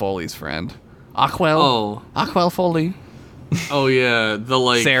Axel Foley's friend. Aquel Foley. Oh yeah, the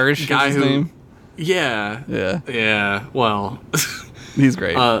Sarish guy is his name. Yeah. Well, he's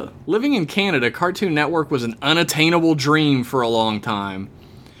great. Living in Canada, Cartoon Network was an unattainable dream for a long time.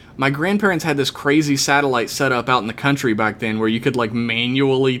 My grandparents had this crazy satellite set up out in the country back then where you could like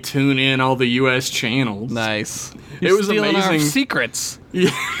manually tune in all the US channels. Nice. It was amazing. Our secrets.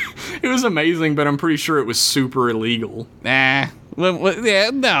 Yeah. It was amazing, but I'm pretty sure it was super illegal. Nah. No,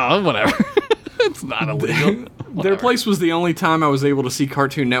 whatever. It's not illegal. Their place was the only time I was able to see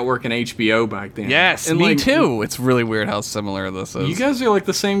Cartoon Network and HBO back then. Yes, and me too. It's really weird how similar this is. You guys are like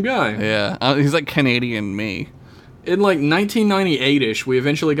the same guy. Yeah. He's like Canadian me. In like 1998-ish, we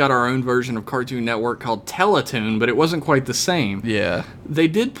eventually got our own version of Cartoon Network called Teletoon, but it wasn't quite the same. Yeah. They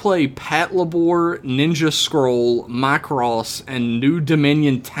did play Patlabor, Ninja Scroll, Macross, and New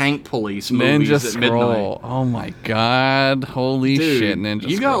Dominion Tank Police movies at midnight. Oh my god. Holy shit, Ninja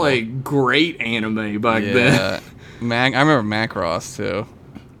Scroll. You got like great anime back then. I remember Macross too.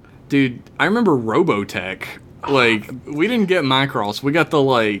 Dude, I remember Robotech. Like, we didn't get Macross. We got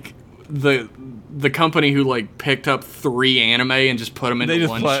the company who like picked up 3 anime and just put them into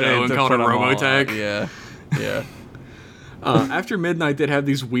one show and called it Robotech. Yeah. After midnight, they'd have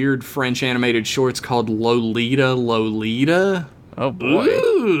these weird French animated shorts called Lolita. Oh boy.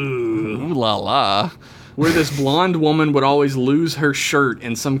 Ooh la la. Where this blonde woman would always lose her shirt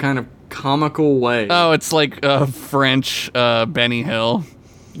in some kind of comical way. Oh, it's like French Benny Hill.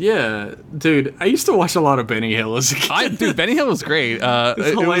 Yeah, dude, I used to watch a lot of Benny Hill as a kid. Dude, Benny Hill was great.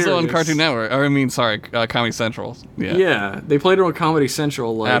 It was on Cartoon Network. Comedy Central. Yeah, they played it on Comedy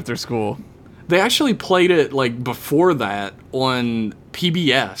Central. Like, after school. They actually played it, like, before that on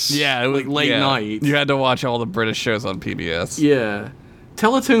PBS. Yeah, it was like, late night. You had to watch all the British shows on PBS. Yeah.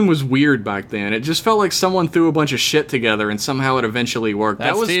 Teletoon was weird back then. It just felt like someone threw a bunch of shit together and somehow it eventually worked.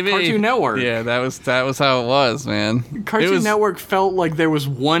 That was TV. Cartoon Network. Yeah, that was how it was, man. Cartoon Network felt like there was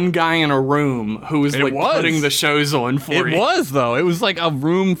one guy in a room who was putting the shows on for you. It was though. It was like a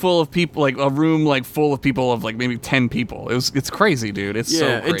room full of people, like a room like full of people of like maybe 10 people. It's crazy, dude. It's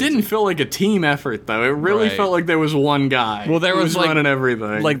so crazy. It didn't feel like a team effort though. It really felt like there was one guy. Well, there was like, running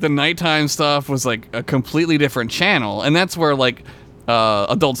everything. Like the nighttime stuff was like a completely different channel, and that's where like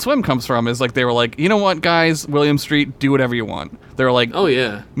Adult Swim comes from. Is like they were like, you know what, guys, William Street, do whatever you want. They were like, oh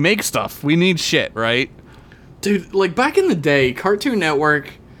yeah, make stuff. We need shit, right? Dude, like back in the day, Cartoon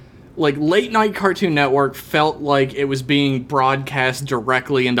Network, like late night Cartoon Network, felt like it was being broadcast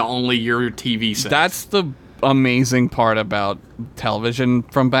directly into only your TV set. That's the amazing part about television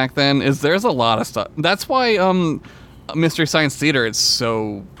from back then. Is there's a lot of stuff. That's why Mystery Science Theater is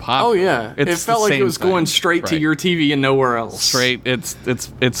so popular. Oh yeah, it felt like it was going straight to your TV and nowhere else. Straight.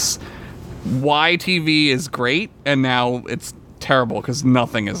 It's why TV is great, and now it's terrible because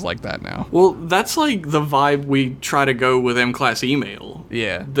nothing is like that now. Well, that's like the vibe we try to go with M-Class Email.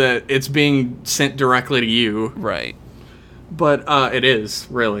 Yeah, that it's being sent directly to you. Right. But it is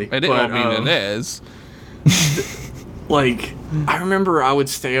really. It is. Like, I remember I would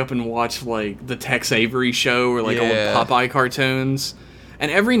stay up and watch, like, the Tex Avery show or, like, old Popeye cartoons. And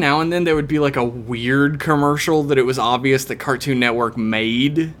every now and then there would be, like, a weird commercial that it was obvious that Cartoon Network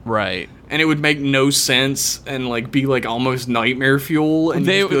made. Right. And it would make no sense and, like, be, like, almost nightmare fuel. And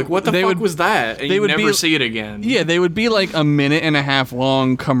you'd be like, what the fuck was that? And you'd never see it again. Yeah, they would be, like, a minute and a half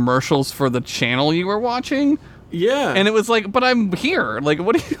long commercials for the channel you were watching. Yeah, and it was like, but I'm here. Like,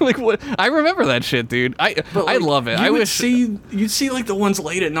 what? Do you, like, what? I remember that shit, dude. I love it. You'd see like the ones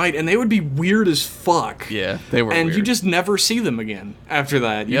late at night, and they would be weird as fuck. Yeah, they were. And weird. You just never see them again after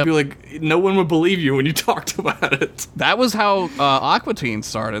that. You'd be like, no one would believe you when you talked about it. That was how Aqua Teen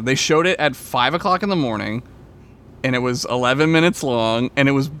started. They showed it at 5 o'clock in the morning, and it was 11 minutes long, and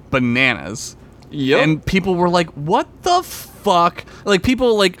it was bananas. Yep. And people were like, "What the fuck?" Like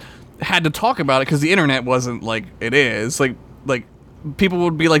people like had to talk about it because the internet wasn't like it is. Like people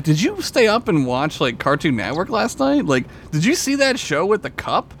would be like, "Did you stay up and watch like Cartoon Network last night? Like, did you see that show with the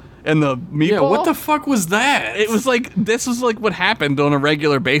cup and the meatball? Yeah, what the fuck was that?" It was like this was like what happened on a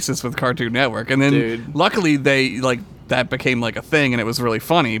regular basis with Cartoon Network, and then luckily they like that became like a thing and it was really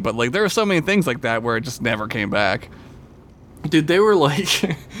funny. But like there were so many things like that where it just never came back. Dude, they were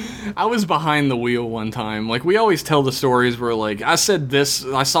like, I was behind the wheel one time. Like, we always tell the stories where, like, I said this,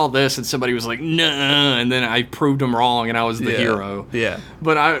 I saw this, and somebody was like, nah, and then I proved them wrong, and I was the hero. Yeah.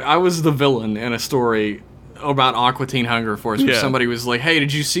 But I was the villain in a story about Aqua Teen Hunger Force, where somebody was like, hey,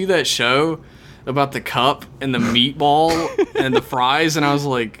 did you see that show about the cup and the meatball and the fries? And I was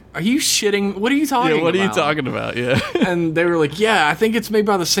like, are you shitting? What are you talking about? Yeah, what are you talking about? Yeah. And they were like, yeah, I think it's made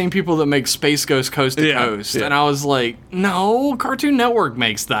by the same people that make Space Ghost Coast to Coast. Yeah. And I was like, no, Cartoon Network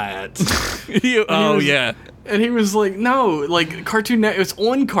makes that. Yeah. And he was like, no, like Cartoon Network, it's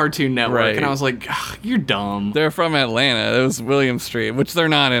on Cartoon Network. Right. And I was like, you're dumb. They're from Atlanta. It was William Street, which they're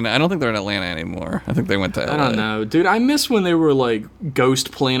not in. I don't think they're in Atlanta anymore. I think they went to LA. I don't know. Dude, I miss when they were like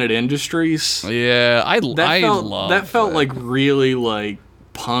Ghost Planet Industries. Yeah, That felt like really like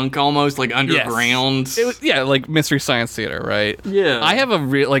punk almost, like underground. It was, like Mystery Science Theater, right? Yeah. I have a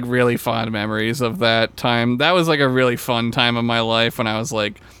really fond memories of that time. That was like a really fun time of my life when I was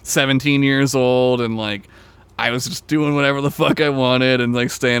like 17 years old and like I was just doing whatever the fuck I wanted and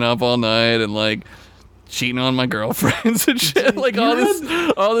like staying up all night and like cheating on my girlfriends and shit. Like all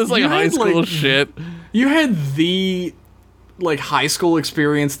this like high school shit. You had the like high school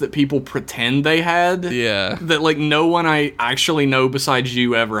experience that people pretend they had. Yeah. That like no one I actually know besides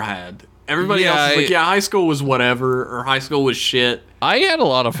you ever had. Everybody else is like, yeah, high school was whatever, or high school was shit. I had a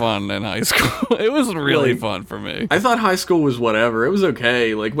lot of fun in high school. It was really fun for me. I thought high school was whatever. It was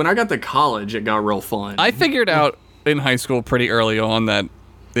okay. Like when I got to college, it got real fun. I figured out in high school pretty early on that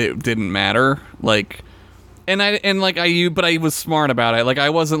it didn't matter. Like, but I was smart about it. Like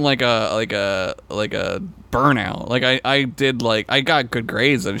I wasn't like a burnout. Like I got good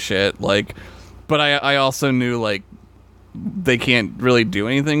grades and shit. Like, but I also knew like they can't really do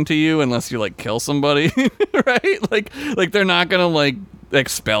anything to you unless you like kill somebody, right? Like they're not gonna like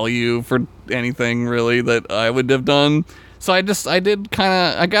expel you for anything really that I would have done. So I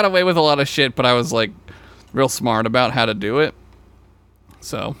got away with a lot of shit, but I was like real smart about how to do it.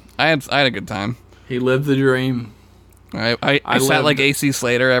 So I had a good time. He lived the dream. I sat like AC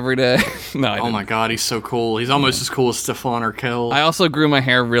Slater every day. No, I didn't. My god, he's so cool. He's almost as cool as Stefan Urkel. I also grew my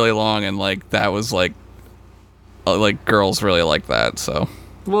hair really long, and like that was like girls really like that. So,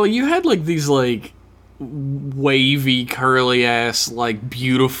 well, you had like these like wavy, curly ass, like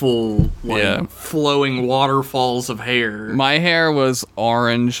beautiful, like flowing waterfalls of hair. My hair was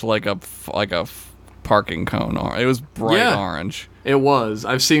orange, like a parking cone. It was bright orange. It was.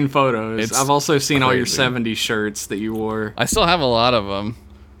 I've seen photos. I've also seen all your crazy. 70s shirts that you wore. I still have a lot of them.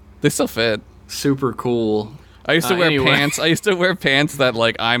 They still fit. Super cool. I used to wear pants. I used to wear pants that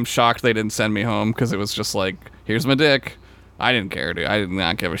like I'm shocked they didn't send me home because it was just like, here's my dick. I didn't care, dude. I did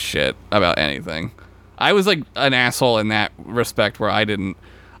not give a shit about anything. I was like an asshole in that respect where I didn't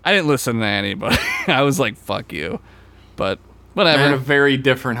listen to anybody. I was like, fuck you. But whatever. I had a very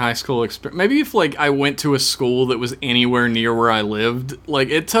different high school experience. Maybe if like I went to a school that was anywhere near where I lived, like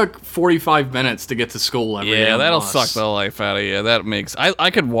it took 45 minutes to get to school every day. Yeah, that'll suck the life out of you. That makes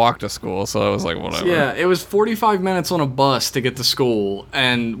I could walk to school, so I was like, whatever. Yeah, it was 45 minutes on a bus to get to school,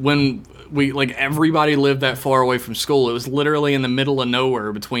 and when we like everybody lived that far away from school, it was literally in the middle of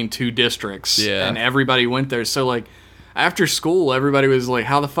nowhere between two districts. Yeah. And everybody went there. So like after school, everybody was like,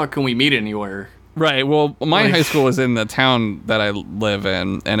 how the fuck can we meet anywhere? Right. Well, my high school is in the town that I live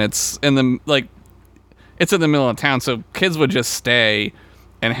in, and it's in the middle of town, so kids would just stay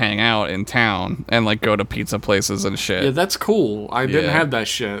and hang out in town and like go to pizza places and shit. Yeah, that's cool. I didn't have that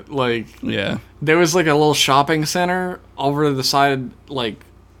shit. Like, yeah, there was like a little shopping center over to the side, like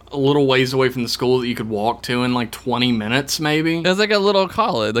a little ways away from the school that you could walk to in like 20 minutes, maybe. It was like a little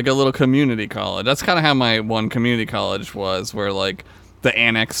college, like a little community college. That's kind of how my one community college was, where like the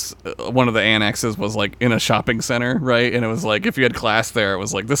annex, one of the annexes was like in a shopping center, right? And it was like, if you had class there, it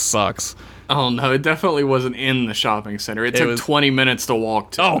was like, this sucks. Oh no, it definitely wasn't in the shopping center. It took 20 minutes to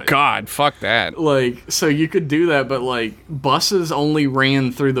walk to. Oh it. God, fuck that. Like, so you could do that, but like buses only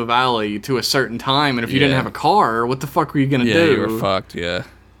ran through the valley to a certain time, and if you didn't have a car, what the fuck were you gonna do? Yeah, you were fucked. Yeah.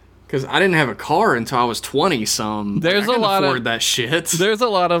 Because I didn't have a car until I was 20-some. There's a lot afford that shit. There's a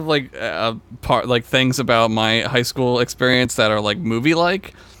lot of like things about my high school experience that are like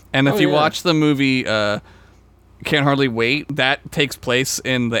movie-like, and if you watch the movie Can't Hardly Wait, that takes place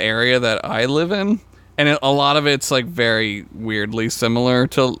in the area that I live in, and a lot of it's like very weirdly similar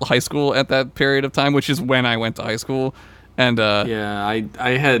to high school at that period of time, which is when I went to high school. And I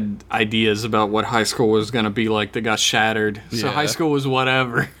had ideas about what high school was gonna be like that got shattered. So high school was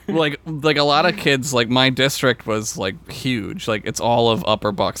whatever. like a lot of kids, like my district was like huge. Like it's all of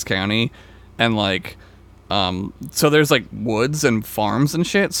Upper Bucks County, and like So there's like woods and farms and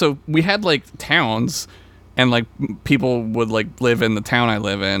shit. So we had like towns, and like people would like live in the town I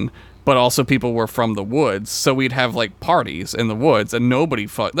live in, but also people were from the woods. So we'd have like parties in the woods, and nobody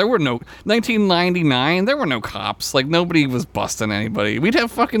there were no 1999. There were no cops. Like nobody was busting anybody. We'd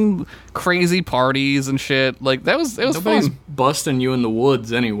have fucking crazy parties and shit. Like it was Nobody's fun. busting you in the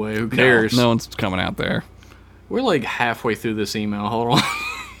woods anyway. Who cares? No one's coming out there. We're like halfway through this email. Hold on.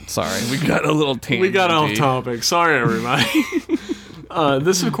 Sorry, we got a little tangent. We got off topic. Sorry, everybody.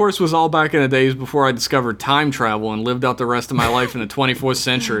 This, of course, was all back in the days before I discovered time travel and lived out the rest of my life in the 24th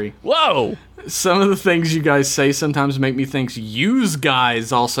century. Whoa! Some of the things you guys say sometimes make me think yous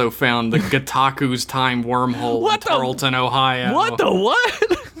guys also found the Gataku's time wormhole in Tarleton, Ohio. What the what?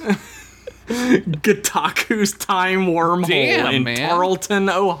 Gataku's time wormhole in Tarleton,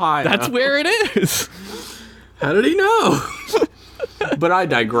 Ohio. That's where it is. How did he know? But I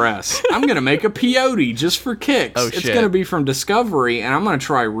digress. I'm going to make a peyote just for kicks. Oh, it's going to be from Discovery, and I'm going to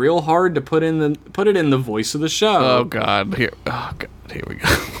try real hard to put it in the voice of the show. Oh God, here we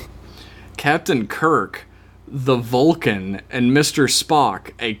go. Captain Kirk, the Vulcan, and Mr.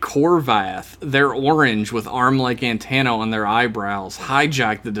 Spock, a Korvath, they're orange with arm-like antenna on their eyebrows,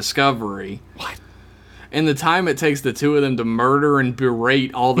 hijack the Discovery. What? In the time it takes the two of them to murder and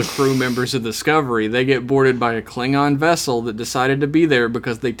berate all the crew members of Discovery, they get boarded by a Klingon vessel that decided to be there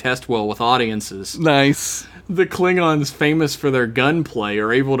because they test well with audiences. Nice. The Klingons, famous for their gunplay,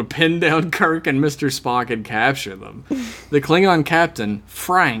 are able to pin down Kirk and Mr. Spock and capture them. The Klingon captain,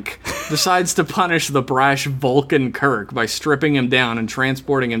 Frank, decides to punish the brash Vulcan Kirk by stripping him down and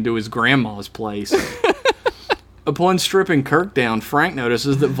transporting him to his grandma's place. Upon stripping Kirk down, Frank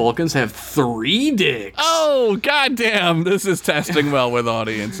notices that Vulcans have 3 dicks. Oh, goddamn. This is testing well with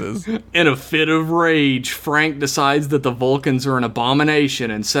audiences. In a fit of rage, Frank decides that the Vulcans are an abomination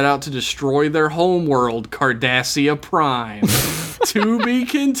and set out to destroy their homeworld, Cardassia Prime. To be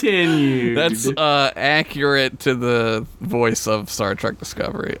continued. That's accurate to the voice of Star Trek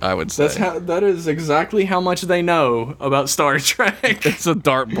Discovery, I would say. That is exactly how much they know about Star Trek. It's a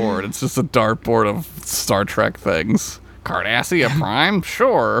dartboard. It's just a dartboard of Star Trek things. Cardassia Prime?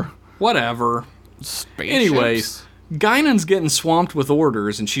 Sure. Whatever. Spaceships? Anyways, Guinan's getting swamped with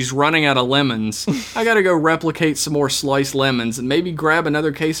orders and she's running out of lemons. I gotta go replicate some more sliced lemons and maybe grab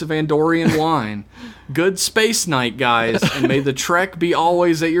another case of Andorian wine. Good space night, guys, and may the Trek be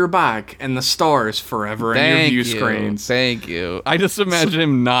always at your back and the stars forever in your view screens. Thank you. I just imagine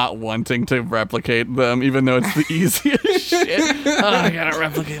him not wanting to replicate them, even though it's the easiest shit. Oh, I gotta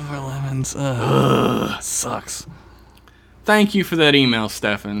replicate more lemons. Sucks. Thank you for that email,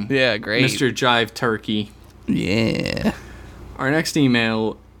 Stefan. Yeah, great. Mr. Jive Turkey. Yeah. Our next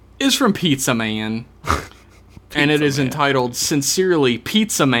email is from Pizza Man. And it is entitled, Sincerely,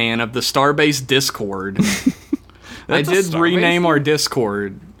 Pizza Man of the Starbase Discord. I did rename our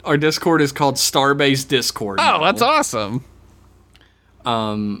Discord. Our Discord is called Starbase Discord. Oh, that's awesome.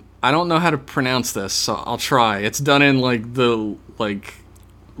 I don't know how to pronounce this, so I'll try. It's done in, the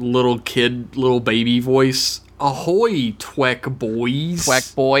little baby voice. Ahoy, Tweck boys.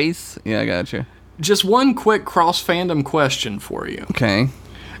 Tweck boys? Yeah, I gotcha. Just one quick cross-fandom question for you. Okay.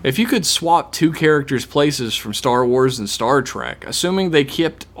 If you could swap 2 characters' places from Star Wars and Star Trek, assuming they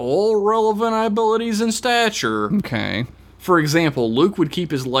kept all relevant abilities and stature. Okay. For example, Luke would keep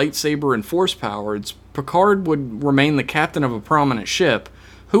his lightsaber and force powers, Picard would remain the captain of a prominent ship.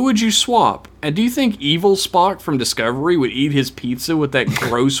 Who would you swap? And do you think evil Spock from Discovery would eat his pizza with that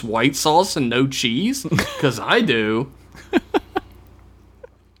gross white sauce and no cheese? Because I do.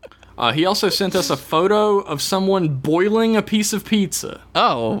 He also sent us a photo of someone boiling a piece of pizza.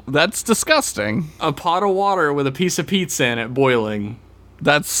 Oh, that's disgusting. A pot of water with a piece of pizza in it boiling.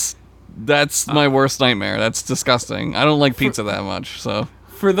 That's my worst nightmare. That's disgusting. I don't like pizza that much, so.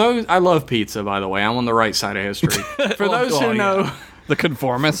 For those, I love pizza, by the way. I'm on the right side of history. For those who know. Yeah. The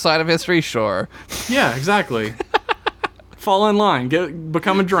conformist side of history, sure. Yeah, exactly. Fall in line.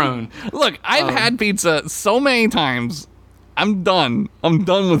 Become a drone. Look, I've had pizza so many times. I'm done. I'm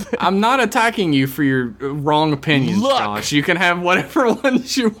done with it. I'm not attacking you for your wrong opinions, Josh. You can have whatever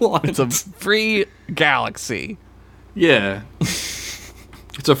ones you want. It's a free galaxy. Yeah.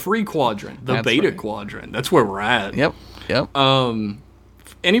 It's a free quadrant. The Beta Quadrant. That's where we're at. Yep.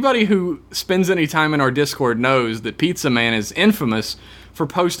 Anybody who spends any time in our Discord knows that Pizza Man is infamous for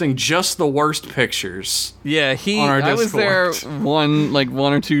posting just the worst pictures. Yeah, I was there one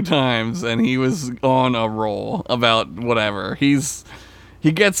or 2 times, and he was on a roll about whatever. He's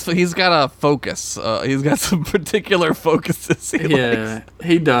got a focus. He's got some particular focuses.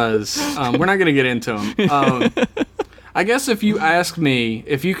 He does. We're not gonna get into him. I guess if you ask me,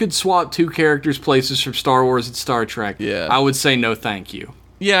 if you could swap two characters' places from Star Wars and Star Trek, I would say no thank you.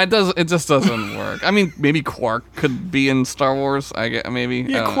 Yeah, it does. It just doesn't work. I mean, maybe Quark could be in Star Wars. Maybe.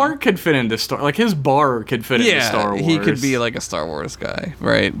 Yeah, Quark could fit into Like his bar could fit into Star Wars. He could be like a Star Wars guy,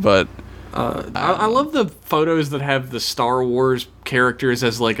 right? But I love the photos that have the Star Wars characters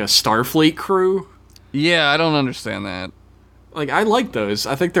as like a Starfleet crew. Yeah, I don't understand that. Like, I like those.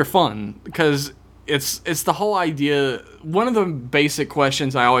 I think they're fun because it's the whole idea. One of the basic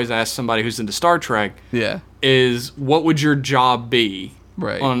questions I always ask somebody who's into Star Trek is, what would your job be?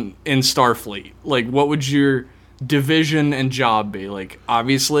 Right. In Starfleet, like, what would your division and job be? Like,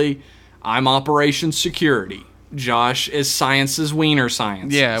 obviously, I'm operations security. Josh is sciences, wiener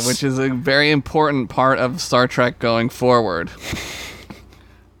sciences. Yeah, which is a very important part of Star Trek going forward.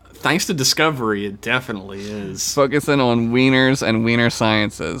 Thanks to Discovery, it definitely is. Focusing on wieners and wiener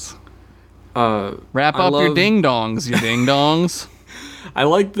sciences. Wrap up your ding-dongs, you ding-dongs. I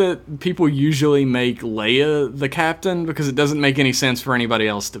like that people usually make Leia the captain because it doesn't make any sense for anybody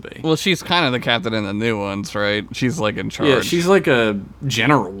else to be. Well, she's kind of the captain in the new ones, right? She's like in charge. Yeah, she's like a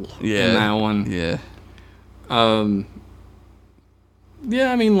general in that one. Yeah.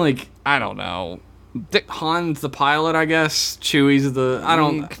 Yeah, I mean, like, I don't know. Han's the pilot, I guess. Chewie's the... I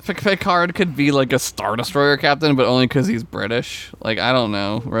don't... Picard could be like a Star Destroyer captain, but only because he's British. Like, I don't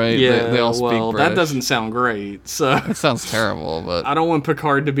know, right? Yeah, they all speak British. That doesn't sound great, so... It sounds terrible, but... I don't want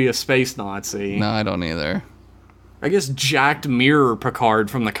Picard to be a space Nazi. No, I don't either. I guess jacked mirror Picard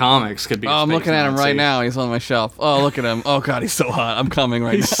from the comics could be a space I'm looking at him Nazi. right now. He's on my shelf. Oh, look at him. Oh, God, he's so hot. I'm coming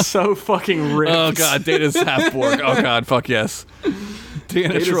right now. He's so fucking ripped. Oh, God, Data's half Borg. Oh, God, fuck yes.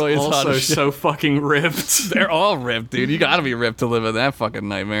 Deanna Troi is hot also as shit. so fucking ripped. They're all ripped, dude. You gotta be ripped to live in that fucking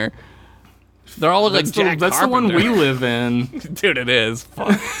nightmare. They're all like Jack That's Carpenter. the one we live in. Dude, it is.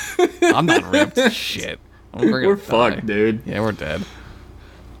 Fuck. I'm not ripped. Shit. We're fucked, dude. Yeah, we're dead.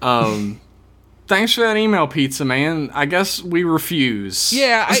 Thanks for that email, Pizza Man. I guess we refuse.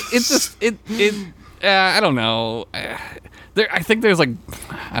 Yeah, I don't know. I think there's like,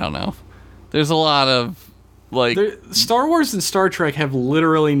 I don't know. There's a lot of like Star Wars and Star Trek have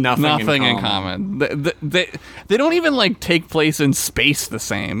literally nothing in common. They don't even like take place in space the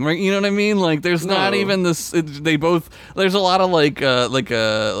same, right? You know what I mean? Like there's not even this. They both there's a lot of like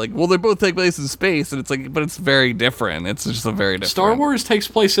well they both take place in space, and it's like, but it's very different. It's just a very different. Star Wars takes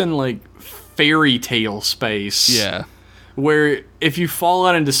place in like fairy tale space. Yeah, where if you fall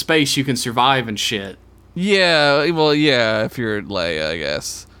out into space, you can survive and shit. Yeah, well, yeah, if you're Leia, I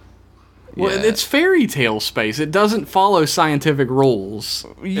guess. Well, it's fairy tale space. It doesn't follow scientific rules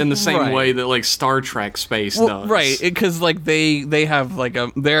in the same way that like Star Trek space does. Right, because like they have like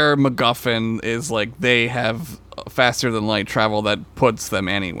their MacGuffin is like they have faster than light travel that puts them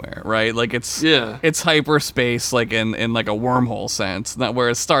anywhere. Right, like it's hyperspace like in like a wormhole sense. Not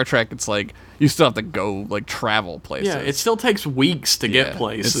whereas Star Trek, it's like you still have to go like travel places. Yeah, it still takes weeks to get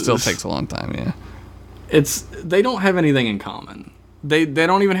places. It still takes a long time. Yeah, they don't have anything in common. They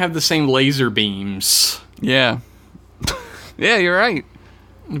don't even have the same laser beams. Yeah. Yeah, you're right.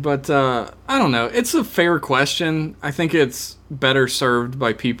 But, I don't know. It's a fair question. I think it's better served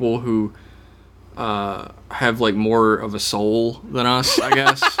by people who have, like, more of a soul than us, I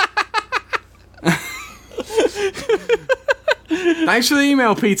guess. Thanks for the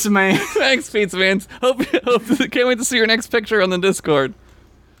email, Pizza Man. Thanks, Pizza Man. Can't wait to see your next picture on the Discord.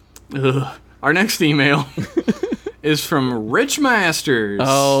 Ugh. Our next email... is from Rich Masters.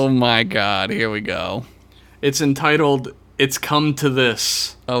 Oh my God, here we go. It's entitled, It's Come to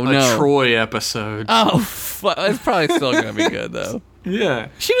This. Oh a no. Troy episode. Oh, it's probably still going to be good, though. Yeah.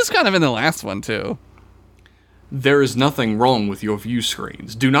 She was kind of in the last one, too. There is nothing wrong with your view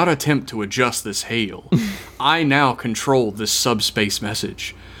screens. Do not attempt to adjust this hail. I now control this subspace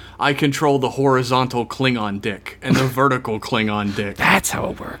message. I control the horizontal Klingon dick and the vertical Klingon dick. That's how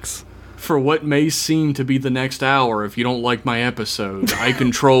it works. For what may seem to be the next hour if you don't like my episode, I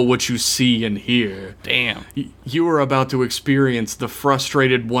control what you see and hear. Damn. You are about to experience the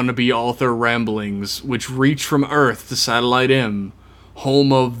frustrated wannabe author ramblings which reach from Earth to Satellite M,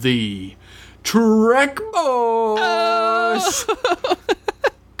 home of the Trek Boys.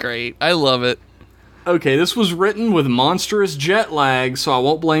 Great. I love it. Okay, this was written with monstrous jet lag, so I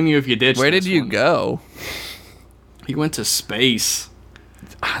won't blame you if you ditched Where did you go? He went to space.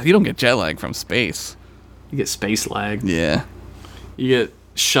 You don't get jet lag from space. You get space lag. Yeah. You get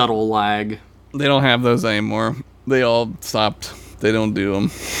shuttle lag. They don't have those anymore. They all stopped. They don't do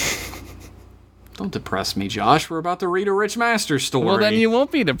them. Don't depress me, Josh. We're about to read a Rich Master story. Well, then you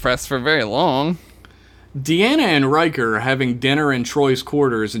won't be depressed for very long. Deanna and Riker are having dinner in Troy's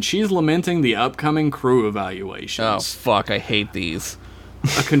quarters, and she's lamenting the upcoming crew Oh, evaluations. fuck, I hate these.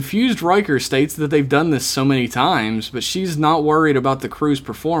 A confused Riker states that they've done this so many times, but she's not worried about the crew's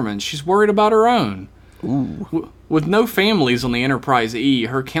performance. She's worried about her own. With no families on the Enterprise E,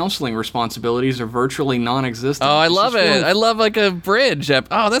 her counseling responsibilities are virtually non-existent. Oh, I love She's it. feeling- I love like a bridge.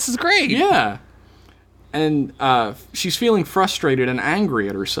 Oh, this is great. Yeah. And she's feeling frustrated and angry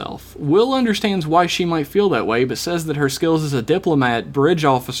at herself. Will understands why she might feel that way, but says that her skills as a diplomat, bridge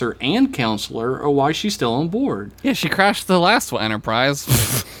officer, and counselor are why she's still on board. Yeah, she crashed the last one,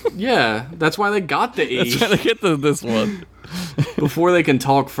 Enterprise. Yeah, that's why they got the E. Trying to get to this one. Before they can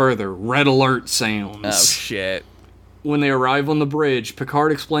talk further, red alert sounds. Oh, shit. When they arrive on the bridge,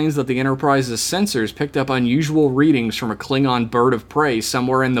 Picard explains that the Enterprise's sensors picked up unusual readings from a Klingon bird of prey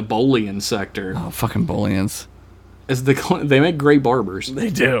somewhere in the Bolian sector. Oh, fucking Bolians. They make great barbers. They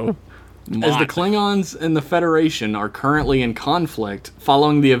do. As the Klingons and the Federation are currently in conflict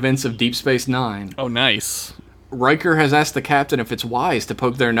following the events of Deep Space Nine, Oh, nice. Riker has asked the captain if it's wise to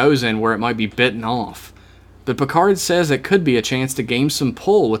poke their nose in where it might be bitten off. But Picard says it could be a chance to gain some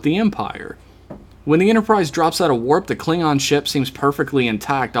pull with the Empire. When the Enterprise drops out of warp, the Klingon ship seems perfectly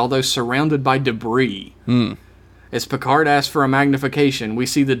intact, although surrounded by debris. As Picard asks for a magnification, we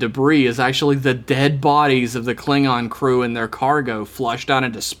see the debris is actually the dead bodies of the Klingon crew and their cargo flushed out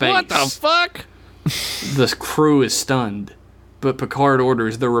into space. What the fuck? The crew is stunned, but Picard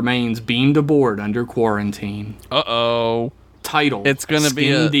orders the remains beamed aboard under quarantine. Uh-oh. Title: It's gonna be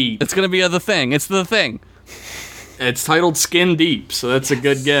Skin Deep. It's gonna be The Thing. It's The Thing. It's titled Skin Deep, so that's a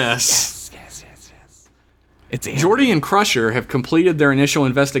good guess. It's Geordi and Crusher have completed their initial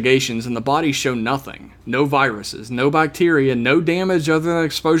investigations, and the bodies show nothing. No viruses, no bacteria, no damage other than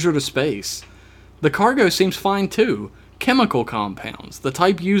exposure to space. The cargo seems fine too. Chemical compounds, the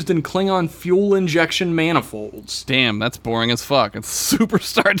type used in Klingon fuel injection manifolds. Damn, that's boring as fuck. It's super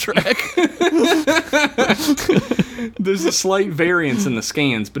Star Trek. There's a slight variance in the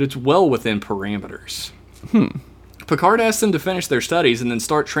scans, but it's well within parameters. Picard asks them to finish their studies and then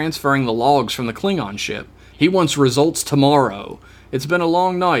start transferring the logs from the Klingon ship. He wants results tomorrow. It's been a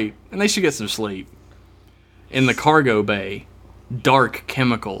long night, and they should get some sleep. In the cargo bay, dark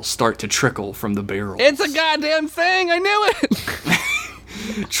chemicals start to trickle from the barrels. It's a goddamn thing. I knew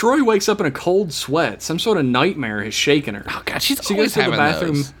it. Troy wakes up in a cold sweat. Some sort of nightmare has shaken her. Oh, God, she's She always goes to the having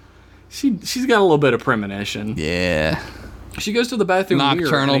bathroom. those. She's got a little bit of premonition. Yeah. She goes to the bathroom mirror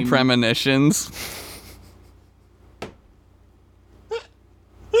Nocturnal and premonitions.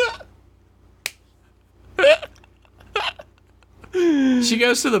 She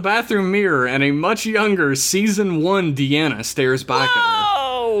goes to the bathroom mirror, and a much younger Season 1 Deanna stares back at her.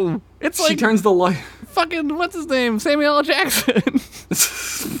 Oh! It's She like turns the light. fucking, what's his name? Samuel L. Jackson.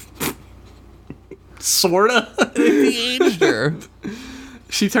 Sorta. He aged her.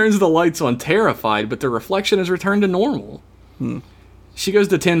 She turns the lights on, terrified, but the reflection has returned to normal. She goes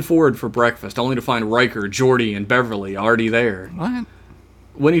to 10 forward for breakfast, only to find Riker, Geordi, and Beverly already there. What?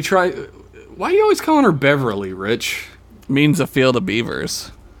 When he tries... Why are you always calling her Beverly, Rich? Means a field of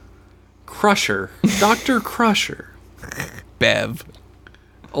beavers. Crusher. Dr. Crusher. Bev.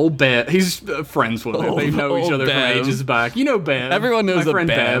 Old Bev. He's friends with her. They know each Old other Bev. from ages back. You know Bev. Everyone knows My a friend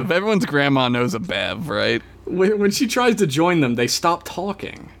Bev. Everyone's grandma knows a Bev, right? When she tries to join them, they stop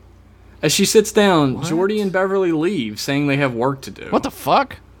talking. As she sits down, Geordi and Beverly leave, saying they have work to do. What the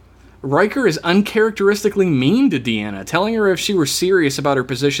fuck? Riker is uncharacteristically mean to Deanna, telling her if she were serious about her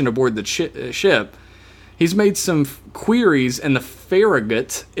position aboard the ship. He's made some queries, and the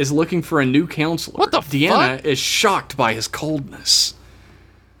Farragut is looking for a new counselor. What the Deanna fuck? is shocked by his coldness.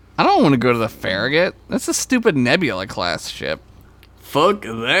 I don't want to go to the Farragut. That's a stupid Nebula class ship. Fuck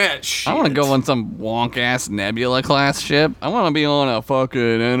that shit. I want to go on some wonk ass Nebula class ship. I want to be on a fucking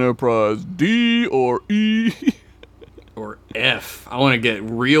Enterprise D or E. Or F. I want to get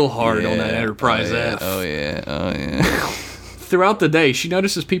real hard on that Enterprise F. Oh yeah. Oh yeah. Throughout the day, she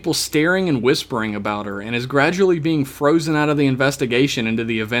notices people staring and whispering about her, and is gradually being frozen out of the investigation into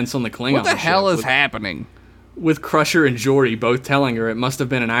the events on the Klingon What the hell ship, is happening? with Crusher and Geordi both telling her it must have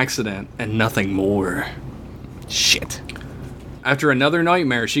been an accident and nothing more. Shit. After another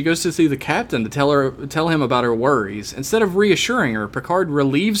nightmare, she goes to see the captain to tell him about her worries. Instead of reassuring her, Picard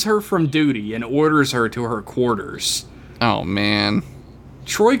relieves her from duty and orders her to her quarters. Oh man.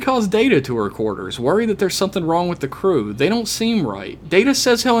 Troy calls Data to her quarters, worried that there's something wrong with the crew. They don't seem right. Data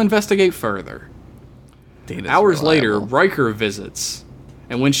says he'll investigate further. Data's Hours later, reliable. Riker visits.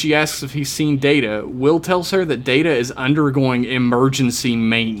 And when she asks if he's seen Data, Will tells her that Data is undergoing emergency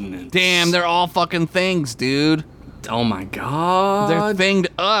maintenance. Damn, they're all fucking things, dude. Oh my god. They're thinged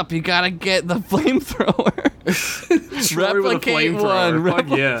up. You gotta get the flamethrower. Troy with a Replicate flamethrower. one.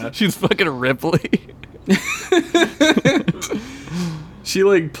 Fuck yeah. She's fucking Ripley. She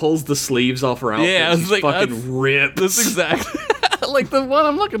like pulls the sleeves off her outfit. Yeah, it's She's like, fucking ripped. That's exactly like the one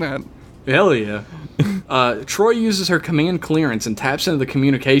I'm looking at. Hell yeah. Troy uses her command clearance and taps into the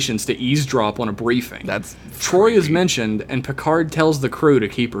communications to eavesdrop on a briefing. That's Troy is mentioned, and Picard tells the crew to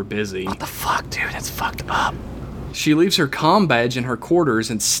keep her busy. What the fuck, dude? That's fucked up. She leaves her comm badge in her quarters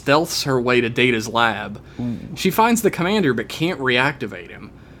and stealths her way to Data's lab. She finds the commander but can't reactivate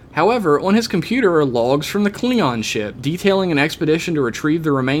him. However, on his computer are logs from the Klingon ship detailing an expedition to retrieve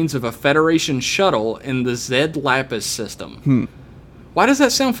the remains of a Federation shuttle in the Zed Lapis system. Why does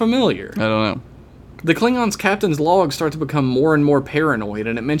that sound familiar? I don't know. The Klingon's captain's logs start to become more and more paranoid,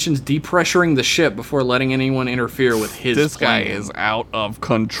 and it mentions depressuring the ship before letting anyone interfere with his This plan. guy is out of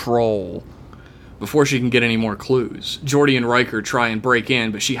control. Before she can get any more clues, Geordi and Riker try and break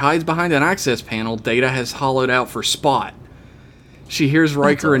in, but she hides behind an access panel Data has hollowed out for Spot. She hears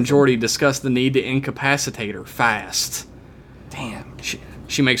Riker and Geordi discuss the need to incapacitate her fast. Damn.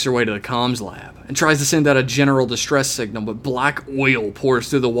 She makes her way to the comms lab and tries to send out a general distress signal, but black oil pours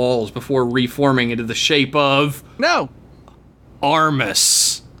through the walls before reforming into the shape of No.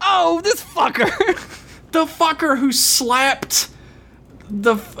 Armus. Oh, this fucker. The fucker who slapped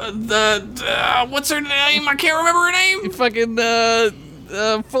the what's her name? I can't remember her name. Fucking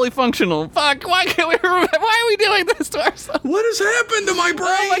fully functional. Fuck. Why can't we remember? Why are we doing this to ourselves? What has happened to my brain?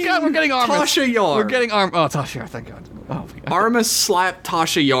 Oh my god, we're getting Armus. Tasha Yar. We're getting Oh, Tasha Yar. Thank god. Oh my god. Armus slapped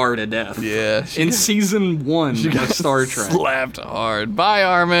Tasha Yar to death. Yeah. In season 1 of Star Trek. Slapped hard. Bye,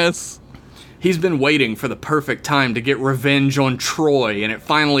 Armus. He's been waiting for the perfect time to get revenge on Troy, and it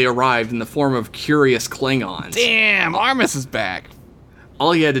finally arrived in the form of curious Klingons. Damn, Armus is back.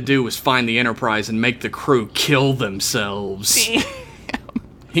 All he had to do was find the Enterprise and make the crew kill themselves. Damn.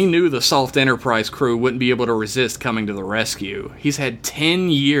 He knew the soft Enterprise crew wouldn't be able to resist coming to the rescue. He's had 10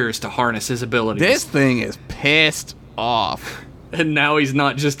 years to harness his abilities. This thing is pissed off. And now he's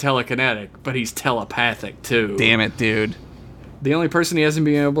not just telekinetic, but he's telepathic too. Damn it, dude. The only person he hasn't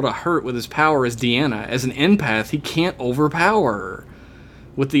been able to hurt with his power is Deanna. As an empath, he can't overpower her.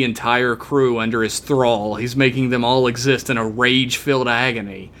 With the entire crew under his thrall, he's making them all exist in a rage-filled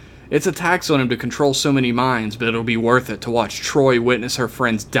agony. It's a tax on him to control so many minds, but it'll be worth it to watch Troy witness her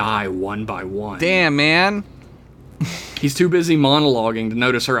friends die one by one. Damn, man. He's too busy monologuing to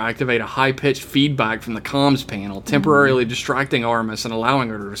notice her activate a high-pitched feedback from the comms panel, temporarily distracting Armus and allowing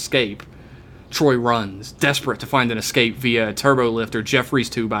her to escape. Troy runs, desperate to find an escape via a turbolift or Jeffries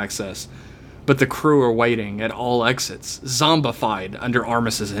tube access. But the crew are waiting at all exits, zombified under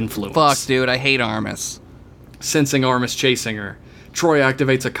Armus's influence. Fuck, dude, I hate Armus. Sensing Armus chasing her, Troy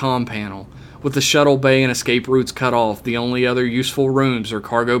activates a comm panel. With the shuttle bay and escape routes cut off, the only other useful rooms are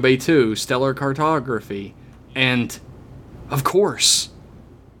Cargo Bay 2, Stellar Cartography, and, of course,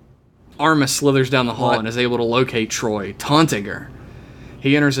 Armus slithers down the hall and is able to locate Troy, taunting her.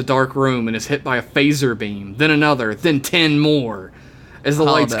 He enters a dark room and is hit by a phaser beam, then another, then 10 more. As the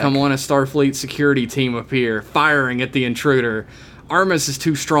lights come on, a Starfleet security team appear, firing at the intruder. Armus is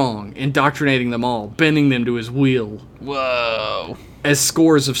too strong, indoctrinating them all, bending them to his will. Whoa. As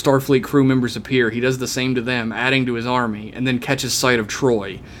scores of Starfleet crew members appear, he does the same to them, adding to his army, and then catches sight of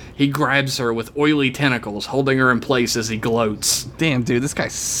Troy. He grabs her with oily tentacles, holding her in place as he gloats. Damn, dude, this guy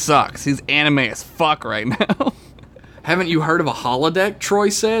sucks. He's anime as fuck right now. Haven't you heard of a holodeck, Troy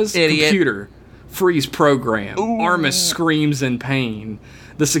says? Idiot. Computer. Freeze program. Ooh. Armus screams in pain.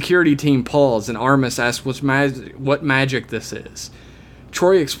 The security team pause, and Armus asks what magic this is.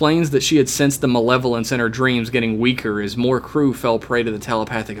 Troy explains that she had sensed the malevolence in her dreams getting weaker as more crew fell prey to the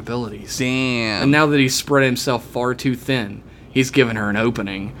telepathic abilities. Damn. And now that he's spread himself far too thin, he's given her an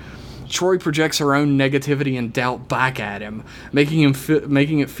opening. Troy projects her own negativity and doubt back at him, making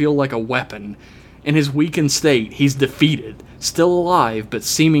it feel like a weapon. In his weakened state, he's defeated, still alive, but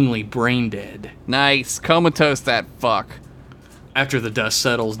seemingly brain dead. Nice. Comatose that fuck. After the dust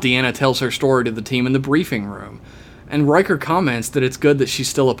settles, Deanna tells her story to the team in the briefing room, and Riker comments that it's good that she's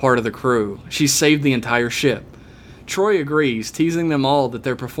still a part of the crew. She's saved the entire ship. Troy agrees, teasing them all that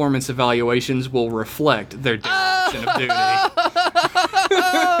their performance evaluations will reflect their dereliction of duty.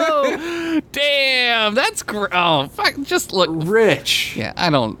 Oh, damn, that's great. Oh, fuck, just look. Rich. Yeah, I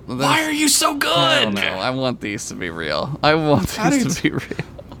don't. Why are you so good? I don't know. I want these to be real. I want these to be real.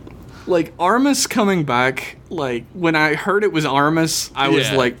 Like, Armus coming back, like, when I heard it was Armus, I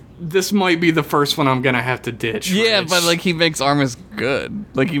was like, this might be the first one I'm gonna have to ditch. Yeah, Rich. but, like, he makes Armus good.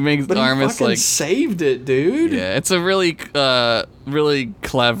 Like, he makes But Armus, he fucking like... saved it, dude. Yeah, it's a really, really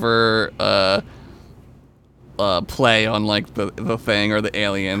clever, play on like the thing or the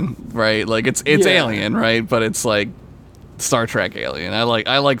alien, right? Like it's Alien, right? But it's like Star Trek Alien. I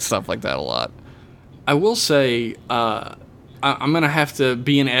like stuff like that a lot. I will say, I'm gonna have to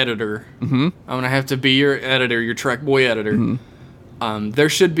be an editor. Mm-hmm. I'm gonna have to be your editor, your Trek Boy editor. Mm-hmm. There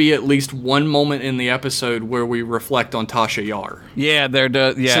should be at least one moment in the episode where we reflect on Tasha Yar. Yeah, there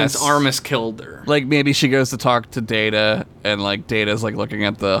does. Yes. Since Armus killed her, like maybe she goes to talk to Data, and like Data's like looking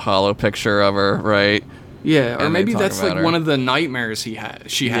at the hollow picture of her, right? Yeah, or And maybe they talk that's about like her. one of the nightmares she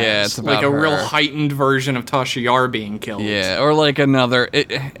has. Yeah, it's about like a real her. heightened version of Tasha Yar being killed. Yeah, or like another.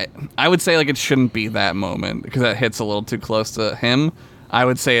 I would say like it shouldn't be that moment because that hits a little too close to him. I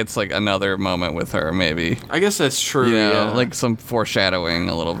would say it's like another moment with her, maybe. I guess that's true. You know, yeah. like some foreshadowing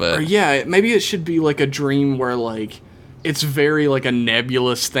a little bit. Or yeah, maybe it should be like a dream where like it's very like a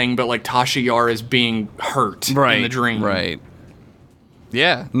nebulous thing, but like Tasha Yar is being hurt in the dream. Right.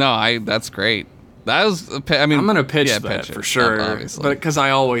 Yeah. No. That's great. That was. I mean, I'm gonna pitch that pitch it, for sure, obviously. but because I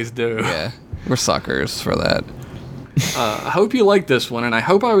always do. Yeah, we're suckers for that. I hope you like this one, and I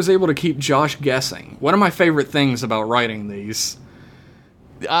hope I was able to keep Josh guessing. One of my favorite things about writing these.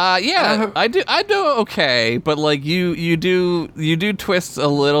 Yeah, I do okay, but like you do twist a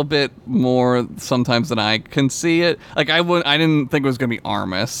little bit more sometimes than I can see it. Like I didn't think it was gonna be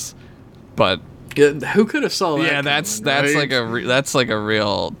Armus, but Who could have saw that? yeah, that's coming, right? that's like a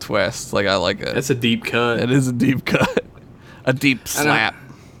real twist. Like I like it. That's a deep cut. It is a deep cut, a deep slap.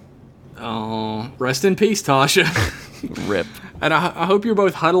 Oh, rest in peace, Tasha. Rip. And I hope you're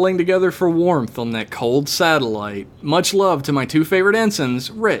both huddling together for warmth on that cold satellite. Much love to my two favorite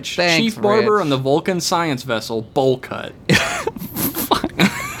ensigns, Rich, Thanks, Chief Barber Rich. on the Vulcan science vessel, Bullcut.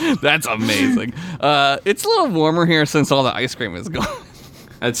 That's amazing. It's a little warmer here since all the ice cream is gone.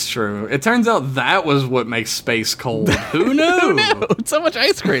 That's true. It turns out that was what makes space cold. Who knew? Who knew? So much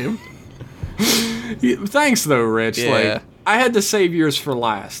ice cream. Thanks, though, Rich. Yeah. Like, I had to save yours for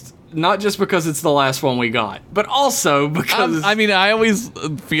last. Not just because it's the last one we got, but also because... I mean, I always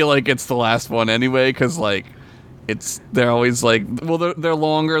feel like it's the last one anyway, because, like, they're always, like... Well, they're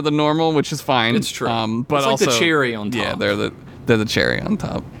longer than normal, which is fine. It's true. But it's like also... the cherry on top. Yeah, they're the cherry on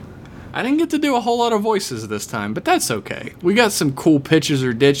top. I didn't get to do a whole lot of voices this time, but that's okay. We got some cool pitches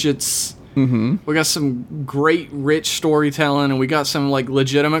or ditches. Mm-hmm. We got some great, rich storytelling, and we got some, like,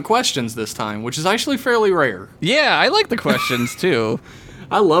 legitimate questions this time, which is actually fairly rare. Yeah, I like the questions, too.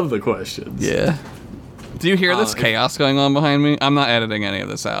 I love the questions. Yeah. Do you hear this chaos going on behind me? I'm not editing any of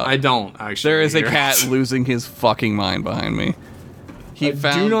this out. I don't, actually. There is a hear cat it. losing his fucking mind behind me.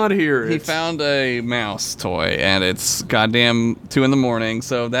 Do not hear it. He found a mouse toy, and it's goddamn 2 a.m,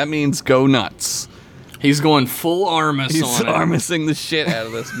 so that means go nuts. He's going full Armus He's on it. Armusing the shit out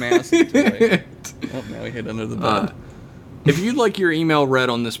of this mousey toy. Oh, now he hid under the bed. If you'd like your email read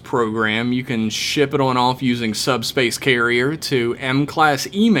on this program, you can ship it on off using Subspace Carrier to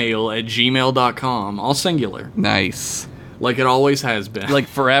mclassemail@gmail.com, all singular, Nice. like it always has been. Like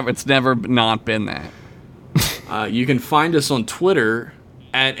forever. It's never not been that. You can find us on Twitter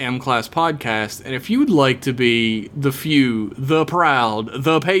at mclasspodcast, and if you'd like to be the few, the proud,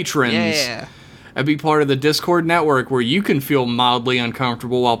 the patrons, and be part of the Discord network where you can feel mildly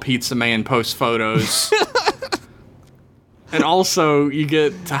uncomfortable while Pizza Man posts photos. And also, you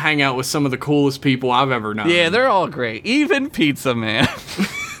get to hang out with some of the coolest people I've ever known. Yeah, they're all great. Even Pizza Man.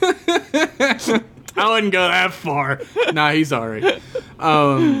 I wouldn't go that far. Nah, he's alright.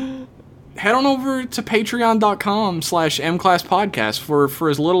 Head on over to patreon.com/mclasspodcast for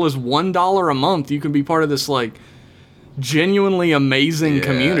as little as $1 a month. You can be part of this, like, genuinely amazing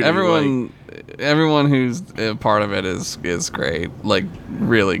community. Everyone who's a part of it is great. Like,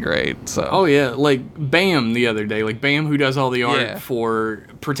 really great. So. Oh, yeah. Like, Bam the other day. Like, Bam, who does all the art for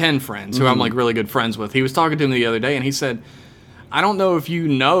Pretend Friends, who I'm, like, really good friends with. He was talking to me the other day, and he said, I don't know if you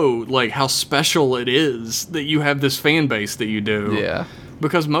know, like, how special it is that you have this fan base that you do. Yeah.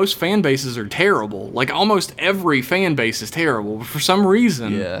 Because most fan bases are terrible. Like, almost every fan base is terrible. But for some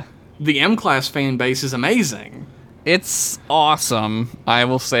reason, the M-Class fan base is amazing. It's awesome, I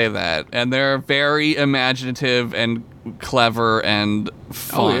will say that. And they're very imaginative and clever and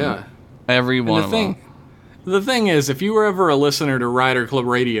fun. Oh, yeah. Every one of them. The thing is, if you were ever a listener to Rider Club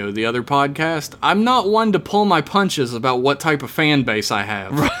Radio, the other podcast, I'm not one to pull my punches about what type of fan base I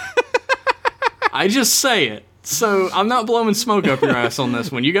have. I just say it. So I'm not blowing smoke up your ass on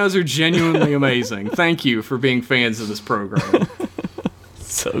this one. You guys are genuinely amazing. Thank you for being fans of this program.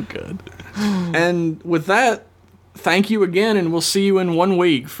 So good. And with that, thank you again, and we'll see you in 1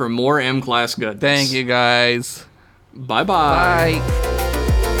 week for more M-Class goodness. Thank you, guys. Bye-bye. Bye.